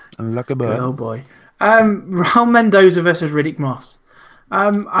 A lucky boy. Good old boy. Raul Mendoza versus Riddick Moss.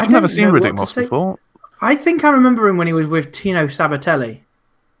 I've never seen Riddick Moss before. I think I remember him when he was with Tino Sabatelli.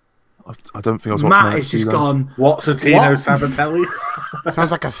 I don't think I was watching Matt is just gone. What's a Tino Sabatelli?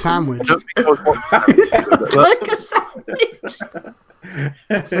 Sounds like a sandwich. Like a sandwich.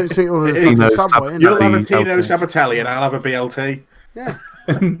 Don't see all of Tino the Subway. Sab- You'll have a BLT. Tino Sabatelli and I'll have a BLT. Yeah.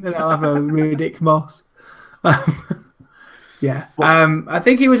 And I'll have a Riddick Moss. Yeah. I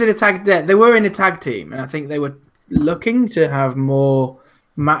think he was in a tag. They were in a tag team, and I think they were looking to have more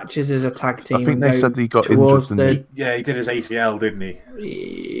matches as a tag team. I think they said he got towards injured. Yeah, he did his ACL, didn't he?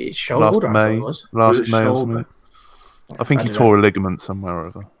 the shoulder. I thought it was. Last Was it May or shoulder? something. I think I he don't tore a ligament somewhere or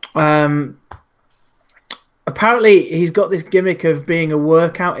other. Apparently, he's got this gimmick of being a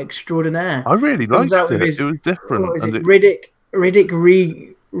workout extraordinaire. I really Comes liked out with it. his- It was different. What is and it?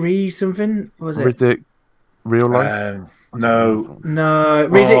 Riddick Re something? What was it? Riddick, real life. No. No,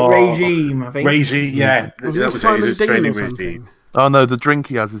 Riddick Oh, Regime. I think. Reggie, yeah. Was That it was it, Simon his Dean training or something? regime. Oh no, the drink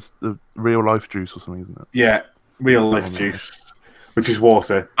he has is the real life juice or something, isn't it? Yeah, real life juice, which is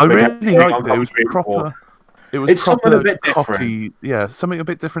water. I They really kept saying liked on it. It was commentary proper. water. It was It's something proper a bit different. cocky. Yeah, something a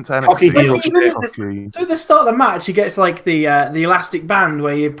bit different to NXT. Cocky But heel even shit. at the, Cocky. so at the start of the match, he gets like the elastic band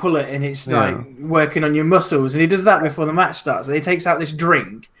where you pull it and it's Yeah. like working on your muscles, and he does that before the match starts. And he takes out this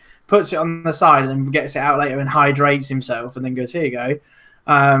drink, puts it on the side, and then gets it out later and hydrates himself, and then goes, "Here you go,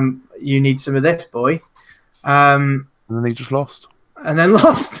 you need some of this, boy," And then he just lost. and then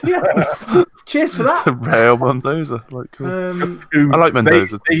lost. Yeah. Cheers for that. To Raul Mendoza. Like, cool. Who- I like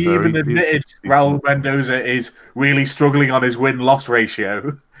Mendoza, They to be fair. even He's- admitted he's- Raul Mendoza is really struggling on his win-loss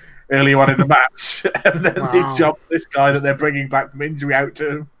ratio early on in the match, and then they Wow. jump this guy that they're bringing back from injury out to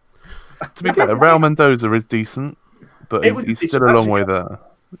him. To be fair, Raul Mendoza is decent, but It was a he's decent still a long match, way yeah. there.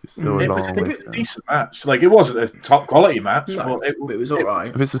 He's still a It was long a way to go. decent match. Like, it wasn't a top quality match, No, but it was all right.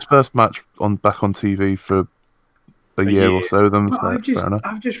 If it's his first match back on TV for a year or year. so, then Well, fair enough.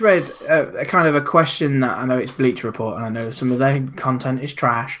 I've just read a kind of a question that I know it's Bleacher Report, and I know some of their content is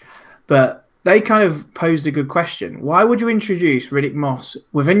trash, but they kind of posed a good question. Why would you introduce Riddick Moss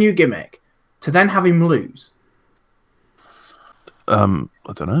with a new gimmick to then have him lose? I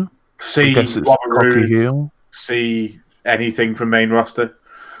don't know. I see guess it's Robert cocky Roode, heel. see anything from main roster.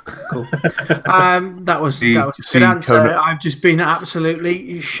 Cool. That was a good see answer. Kona- I've just been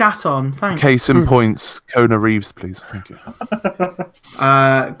absolutely shat on. Thanks. Case in points, Kona Reeves, please. Thank you.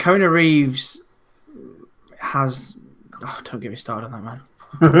 Kona Reeves has. Oh, don't get me started on that,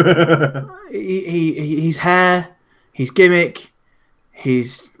 man. His hair, his gimmick,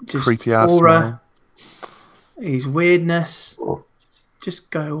 his just Creepy ass aura, smile. his weirdness.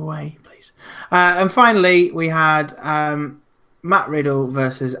 Just go away, please. And finally, we had Matt Riddle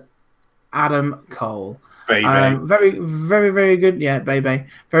versus Adam Cole. Baby. Very, very, very good. Yeah, baby.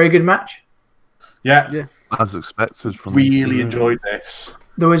 Very good match. yeah, As expected from really enjoyed this.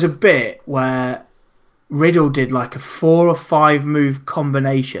 There was a bit where Riddle did like a 4 or 5 move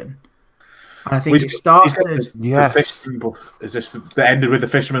combination. And I think it started. Yes. Is this the ended with the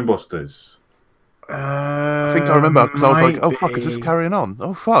Fisherman Busters? I think I remember because I was like, "Oh fuck, is this carrying on?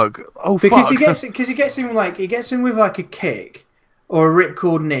 Oh fuck, oh Because fuck." he gets him with like a kick or a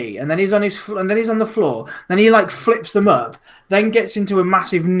ripcord knee, and then he's on the floor. Then he like flips them up, then gets into a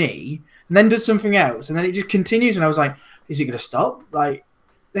massive knee, and then does something else, and then it just continues. And I was like, "Is he going to stop? Like,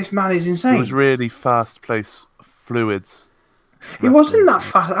 this man is It insane." was really fast-paced, fluids. It wasn't that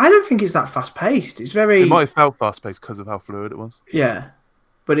fast. I don't think it's that fast paced. It's very It might have felt fast-paced because of how fluid it was. yeah,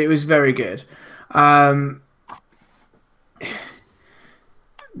 but it was very good. The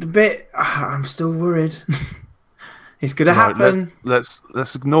bit I'm still worried. It's going to Right, happen. let's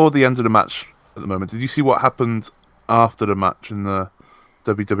ignore the end of the match at the moment. Did you see what happened after the match in the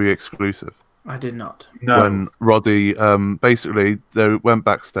WWE exclusive? I did not. No. When Roddy basically they went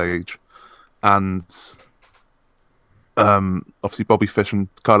backstage and obviously Bobby Fish and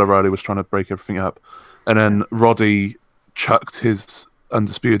Kyle O'Reilly was trying to break everything up, and then Roddy chucked his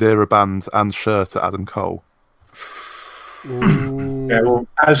Undisputed Era band and shirt at Adam Cole. Yeah, well,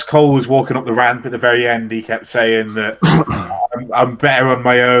 as Cole was walking up the ramp at the very end, he kept saying that I'm better on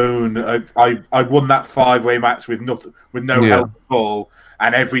my own. I won that 5-way match with no help at all,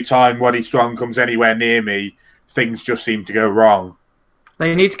 and every time Roddy Strong comes anywhere near me, things just seem to go wrong.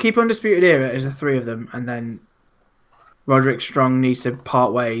 They need to keep Undisputed Era as the 3 of them, and then Roderick Strong needs to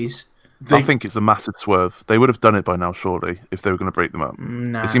part ways. I think it's a massive swerve. They would have done it by now, surely, if they were going to break them up.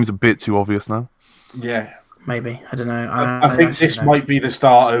 No, It seems a bit too obvious now. Yeah. maybe. I don't know. I think this might be the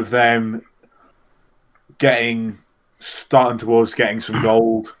start of them starting towards getting some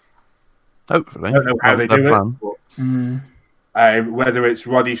gold. Hopefully. I don't know how they That's do their it. plan. But, whether it's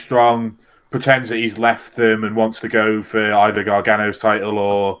Roddy Strong pretends that he's left them and wants to go for either Gargano's title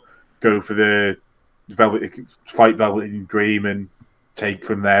or go for the Velvet Dream and take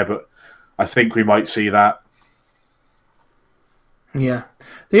from there. But I think we might see that. Yeah.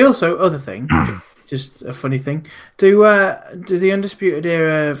 The also other thing, Just a funny thing. Do the Undisputed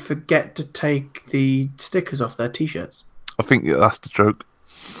Era forget to take the stickers off their T-shirts? I think that's the joke.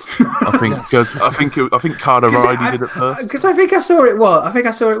 I think because I think Kyle O'Reilly did it first. Because I think I saw it. Well, I think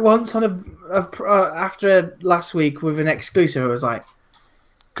I saw it once on after last week with an exclusive. I was like,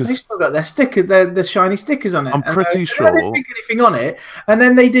 they still got their stickers, the shiny stickers on it. I'm pretty sure I didn't think anything on it. And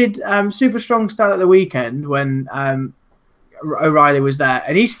then they did Super Strong Style at the weekend when O'Reilly was there,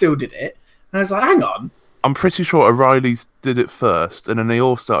 and he still did it. And I was like, hang on. I'm pretty sure O'Reilly's did it first, and then they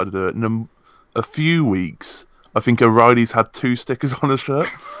all started to do it. And then a few weeks, I think O'Reilly's had 2 stickers on his shirt.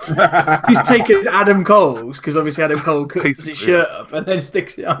 He's taken Adam Cole's, because obviously Adam Cole cuts his shirt up and then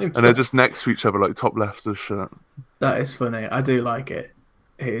sticks it on himself. And they're just next to each other, like top left of the shirt. That is funny. I do like it.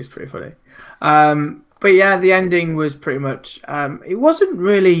 It is pretty funny. But yeah, the ending was pretty much... it wasn't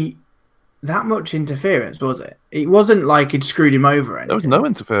really that much interference, was it? It wasn't like it screwed him over or anything. There was no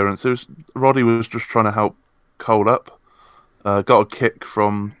interference. Roddy was just trying to help Cole up. Got a kick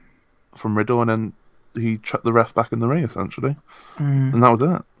from Riddle, and then he chucked the ref back in the ring, essentially. And that was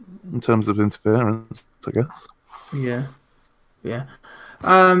it, in terms of interference, I guess. Yeah.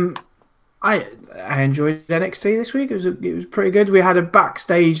 I enjoyed NXT this week. It was pretty good. We had a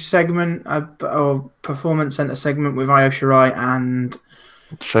backstage segment, or performance center segment with Io Shirai and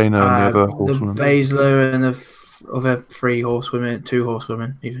Shayna and the other horsewomen. The Baszler and the other 2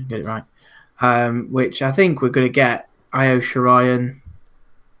 horsewomen, even get it right. Which I think we're going to get Io Shirai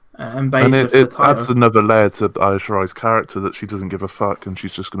and Baszler and for the title. adds another layer to Io Shirai's character, that she doesn't give a fuck and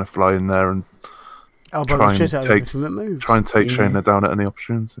she's just going to fly in there and try and take Shayna down at any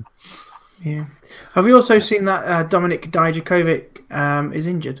opportunity. Yeah. Have you also seen that Dominik Dijakovic is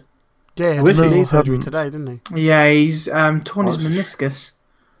injured? Yeah, he had knee surgery today, didn't he? Yeah, he's torn his meniscus.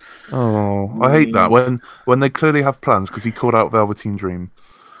 Oh, I hate that when they clearly have plans, because he called out Velveteen Dream.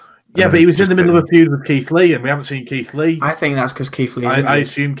 Yeah, but he was in the middle of a feud with Keith Lee, and we haven't seen Keith Lee. I think that's because Keith Lee. I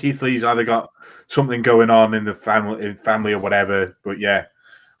assume Keith Lee's either got something going on in the family or whatever. But yeah,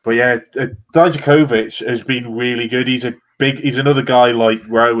 Dijakovic has been really good. He's another guy like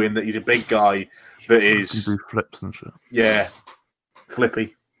Rowan, that he's a big guy that is do flips and shit. Yeah,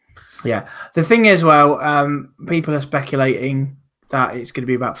 flippy. Yeah, the thing is, people are speculating that it's going to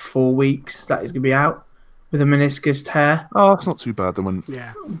be about 4 weeks that he's going to be out with a meniscus tear. Oh, that's not too bad then.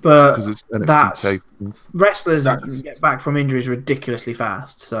 But it's wrestlers get back from injuries ridiculously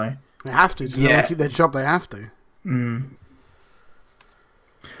fast, so they have to. To keep their job, they have to. Mm.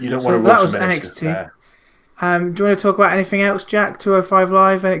 You don't want to rush. That was NXT. There. Do you want to talk about anything else, Jack? 205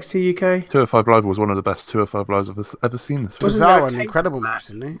 Live, NXT UK? 205 Live was one of the best 205 Lives I've ever seen this week. Tozawa, an incredible match,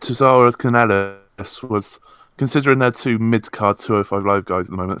 didn't he? Tozawa and Kanellis was, considering they're 2 mid-card 205 Live guys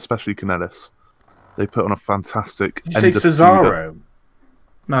at the moment, especially Kanellis, they put on a fantastic... Did you say Cesaro?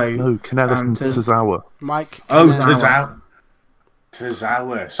 No, Kanellis and Tozawa. Mike. Tozawa.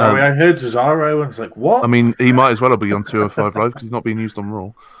 Sorry, I heard Cesaro and I was like, what? I mean, he might as well be on 205 Live because he's not being used on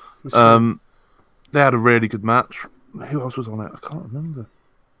Raw. They had a really good match. Who else was on it? I can't remember.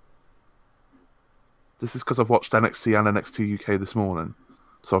 This is because I've watched NXT and NXT UK this morning,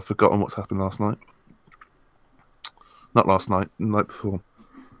 so I've forgotten what's happened last night. Not last night, the night before.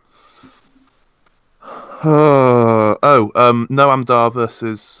 Noam Dar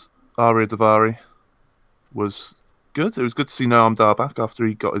versus Arya Daivari was good. It was good to see Noam Dar back after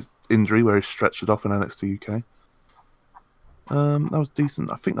he got his injury where he stretched it off in NXT UK. That was decent.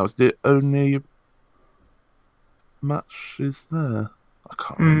 I think that was the only matches there. I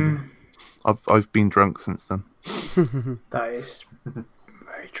can't remember. I've been drunk since then. That is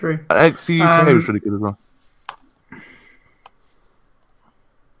very true. NXT UK was really good as well.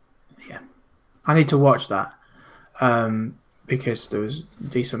 Yeah, I need to watch that because there was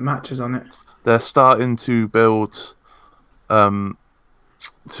decent matches on it. They're starting to build to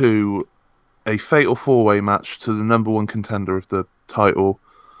a fatal 4-way match to the #1 contender of the title.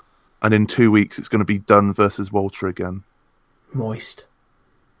 And in 2 weeks, it's going to be Dunn versus Walter again. Moist.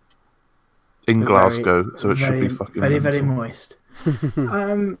 In Glasgow, so it should be fucking very moist.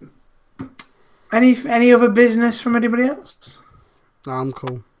 Any other business from anybody else? No, I'm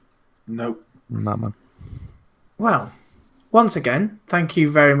cool. Nope. Nah, man. Well, once again, thank you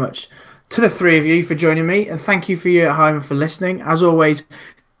very much to the 3 of you for joining me, and thank you for you at home for listening. As always,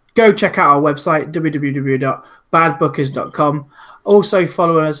 go check out our website, www.badbookers.com. Also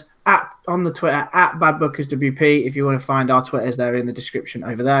follow us on the Twitter at BadBookersWP. If you want to find our Twitters, they're in the description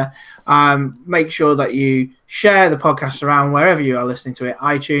over there. Make sure that you share the podcast around wherever you are listening to it,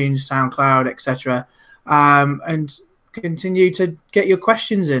 iTunes, SoundCloud, etc. And continue to get your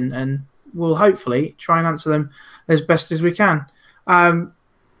questions in, and we'll hopefully try and answer them as best as we can.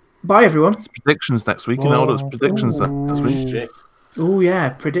 Bye, everyone. It's predictions next week. You know what? It's predictions next week. Shit. Oh, yeah,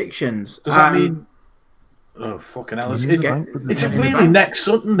 predictions. Does that mean... Oh, fucking hell. It's really next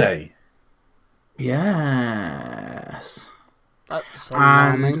Sunday. Yes. That's so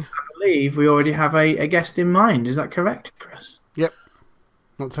and alarming. I believe we already have a guest in mind. Is that correct, Chris? Yep.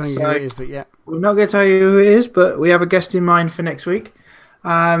 Not telling you who it is, but yeah. We're not going to tell you who it is, but we have a guest in mind for next week.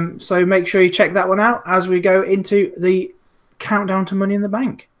 So make sure you check that one out as we go into the countdown to Money in the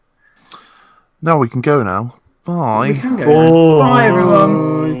Bank. Now we can go now. Bye. We can go now. Bye,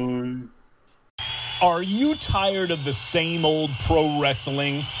 everyone. Are you tired of the same old pro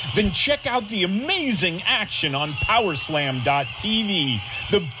wrestling? Then check out the amazing action on Powerslam.tv,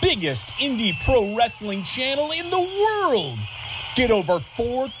 the biggest indie pro wrestling channel in the world. Get over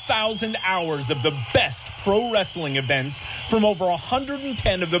 4,000 hours of the best pro wrestling events from over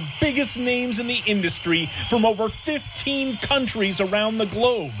 110 of the biggest names in the industry from over 15 countries around the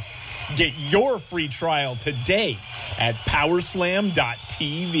globe. Get your free trial today at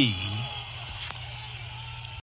Powerslam.tv.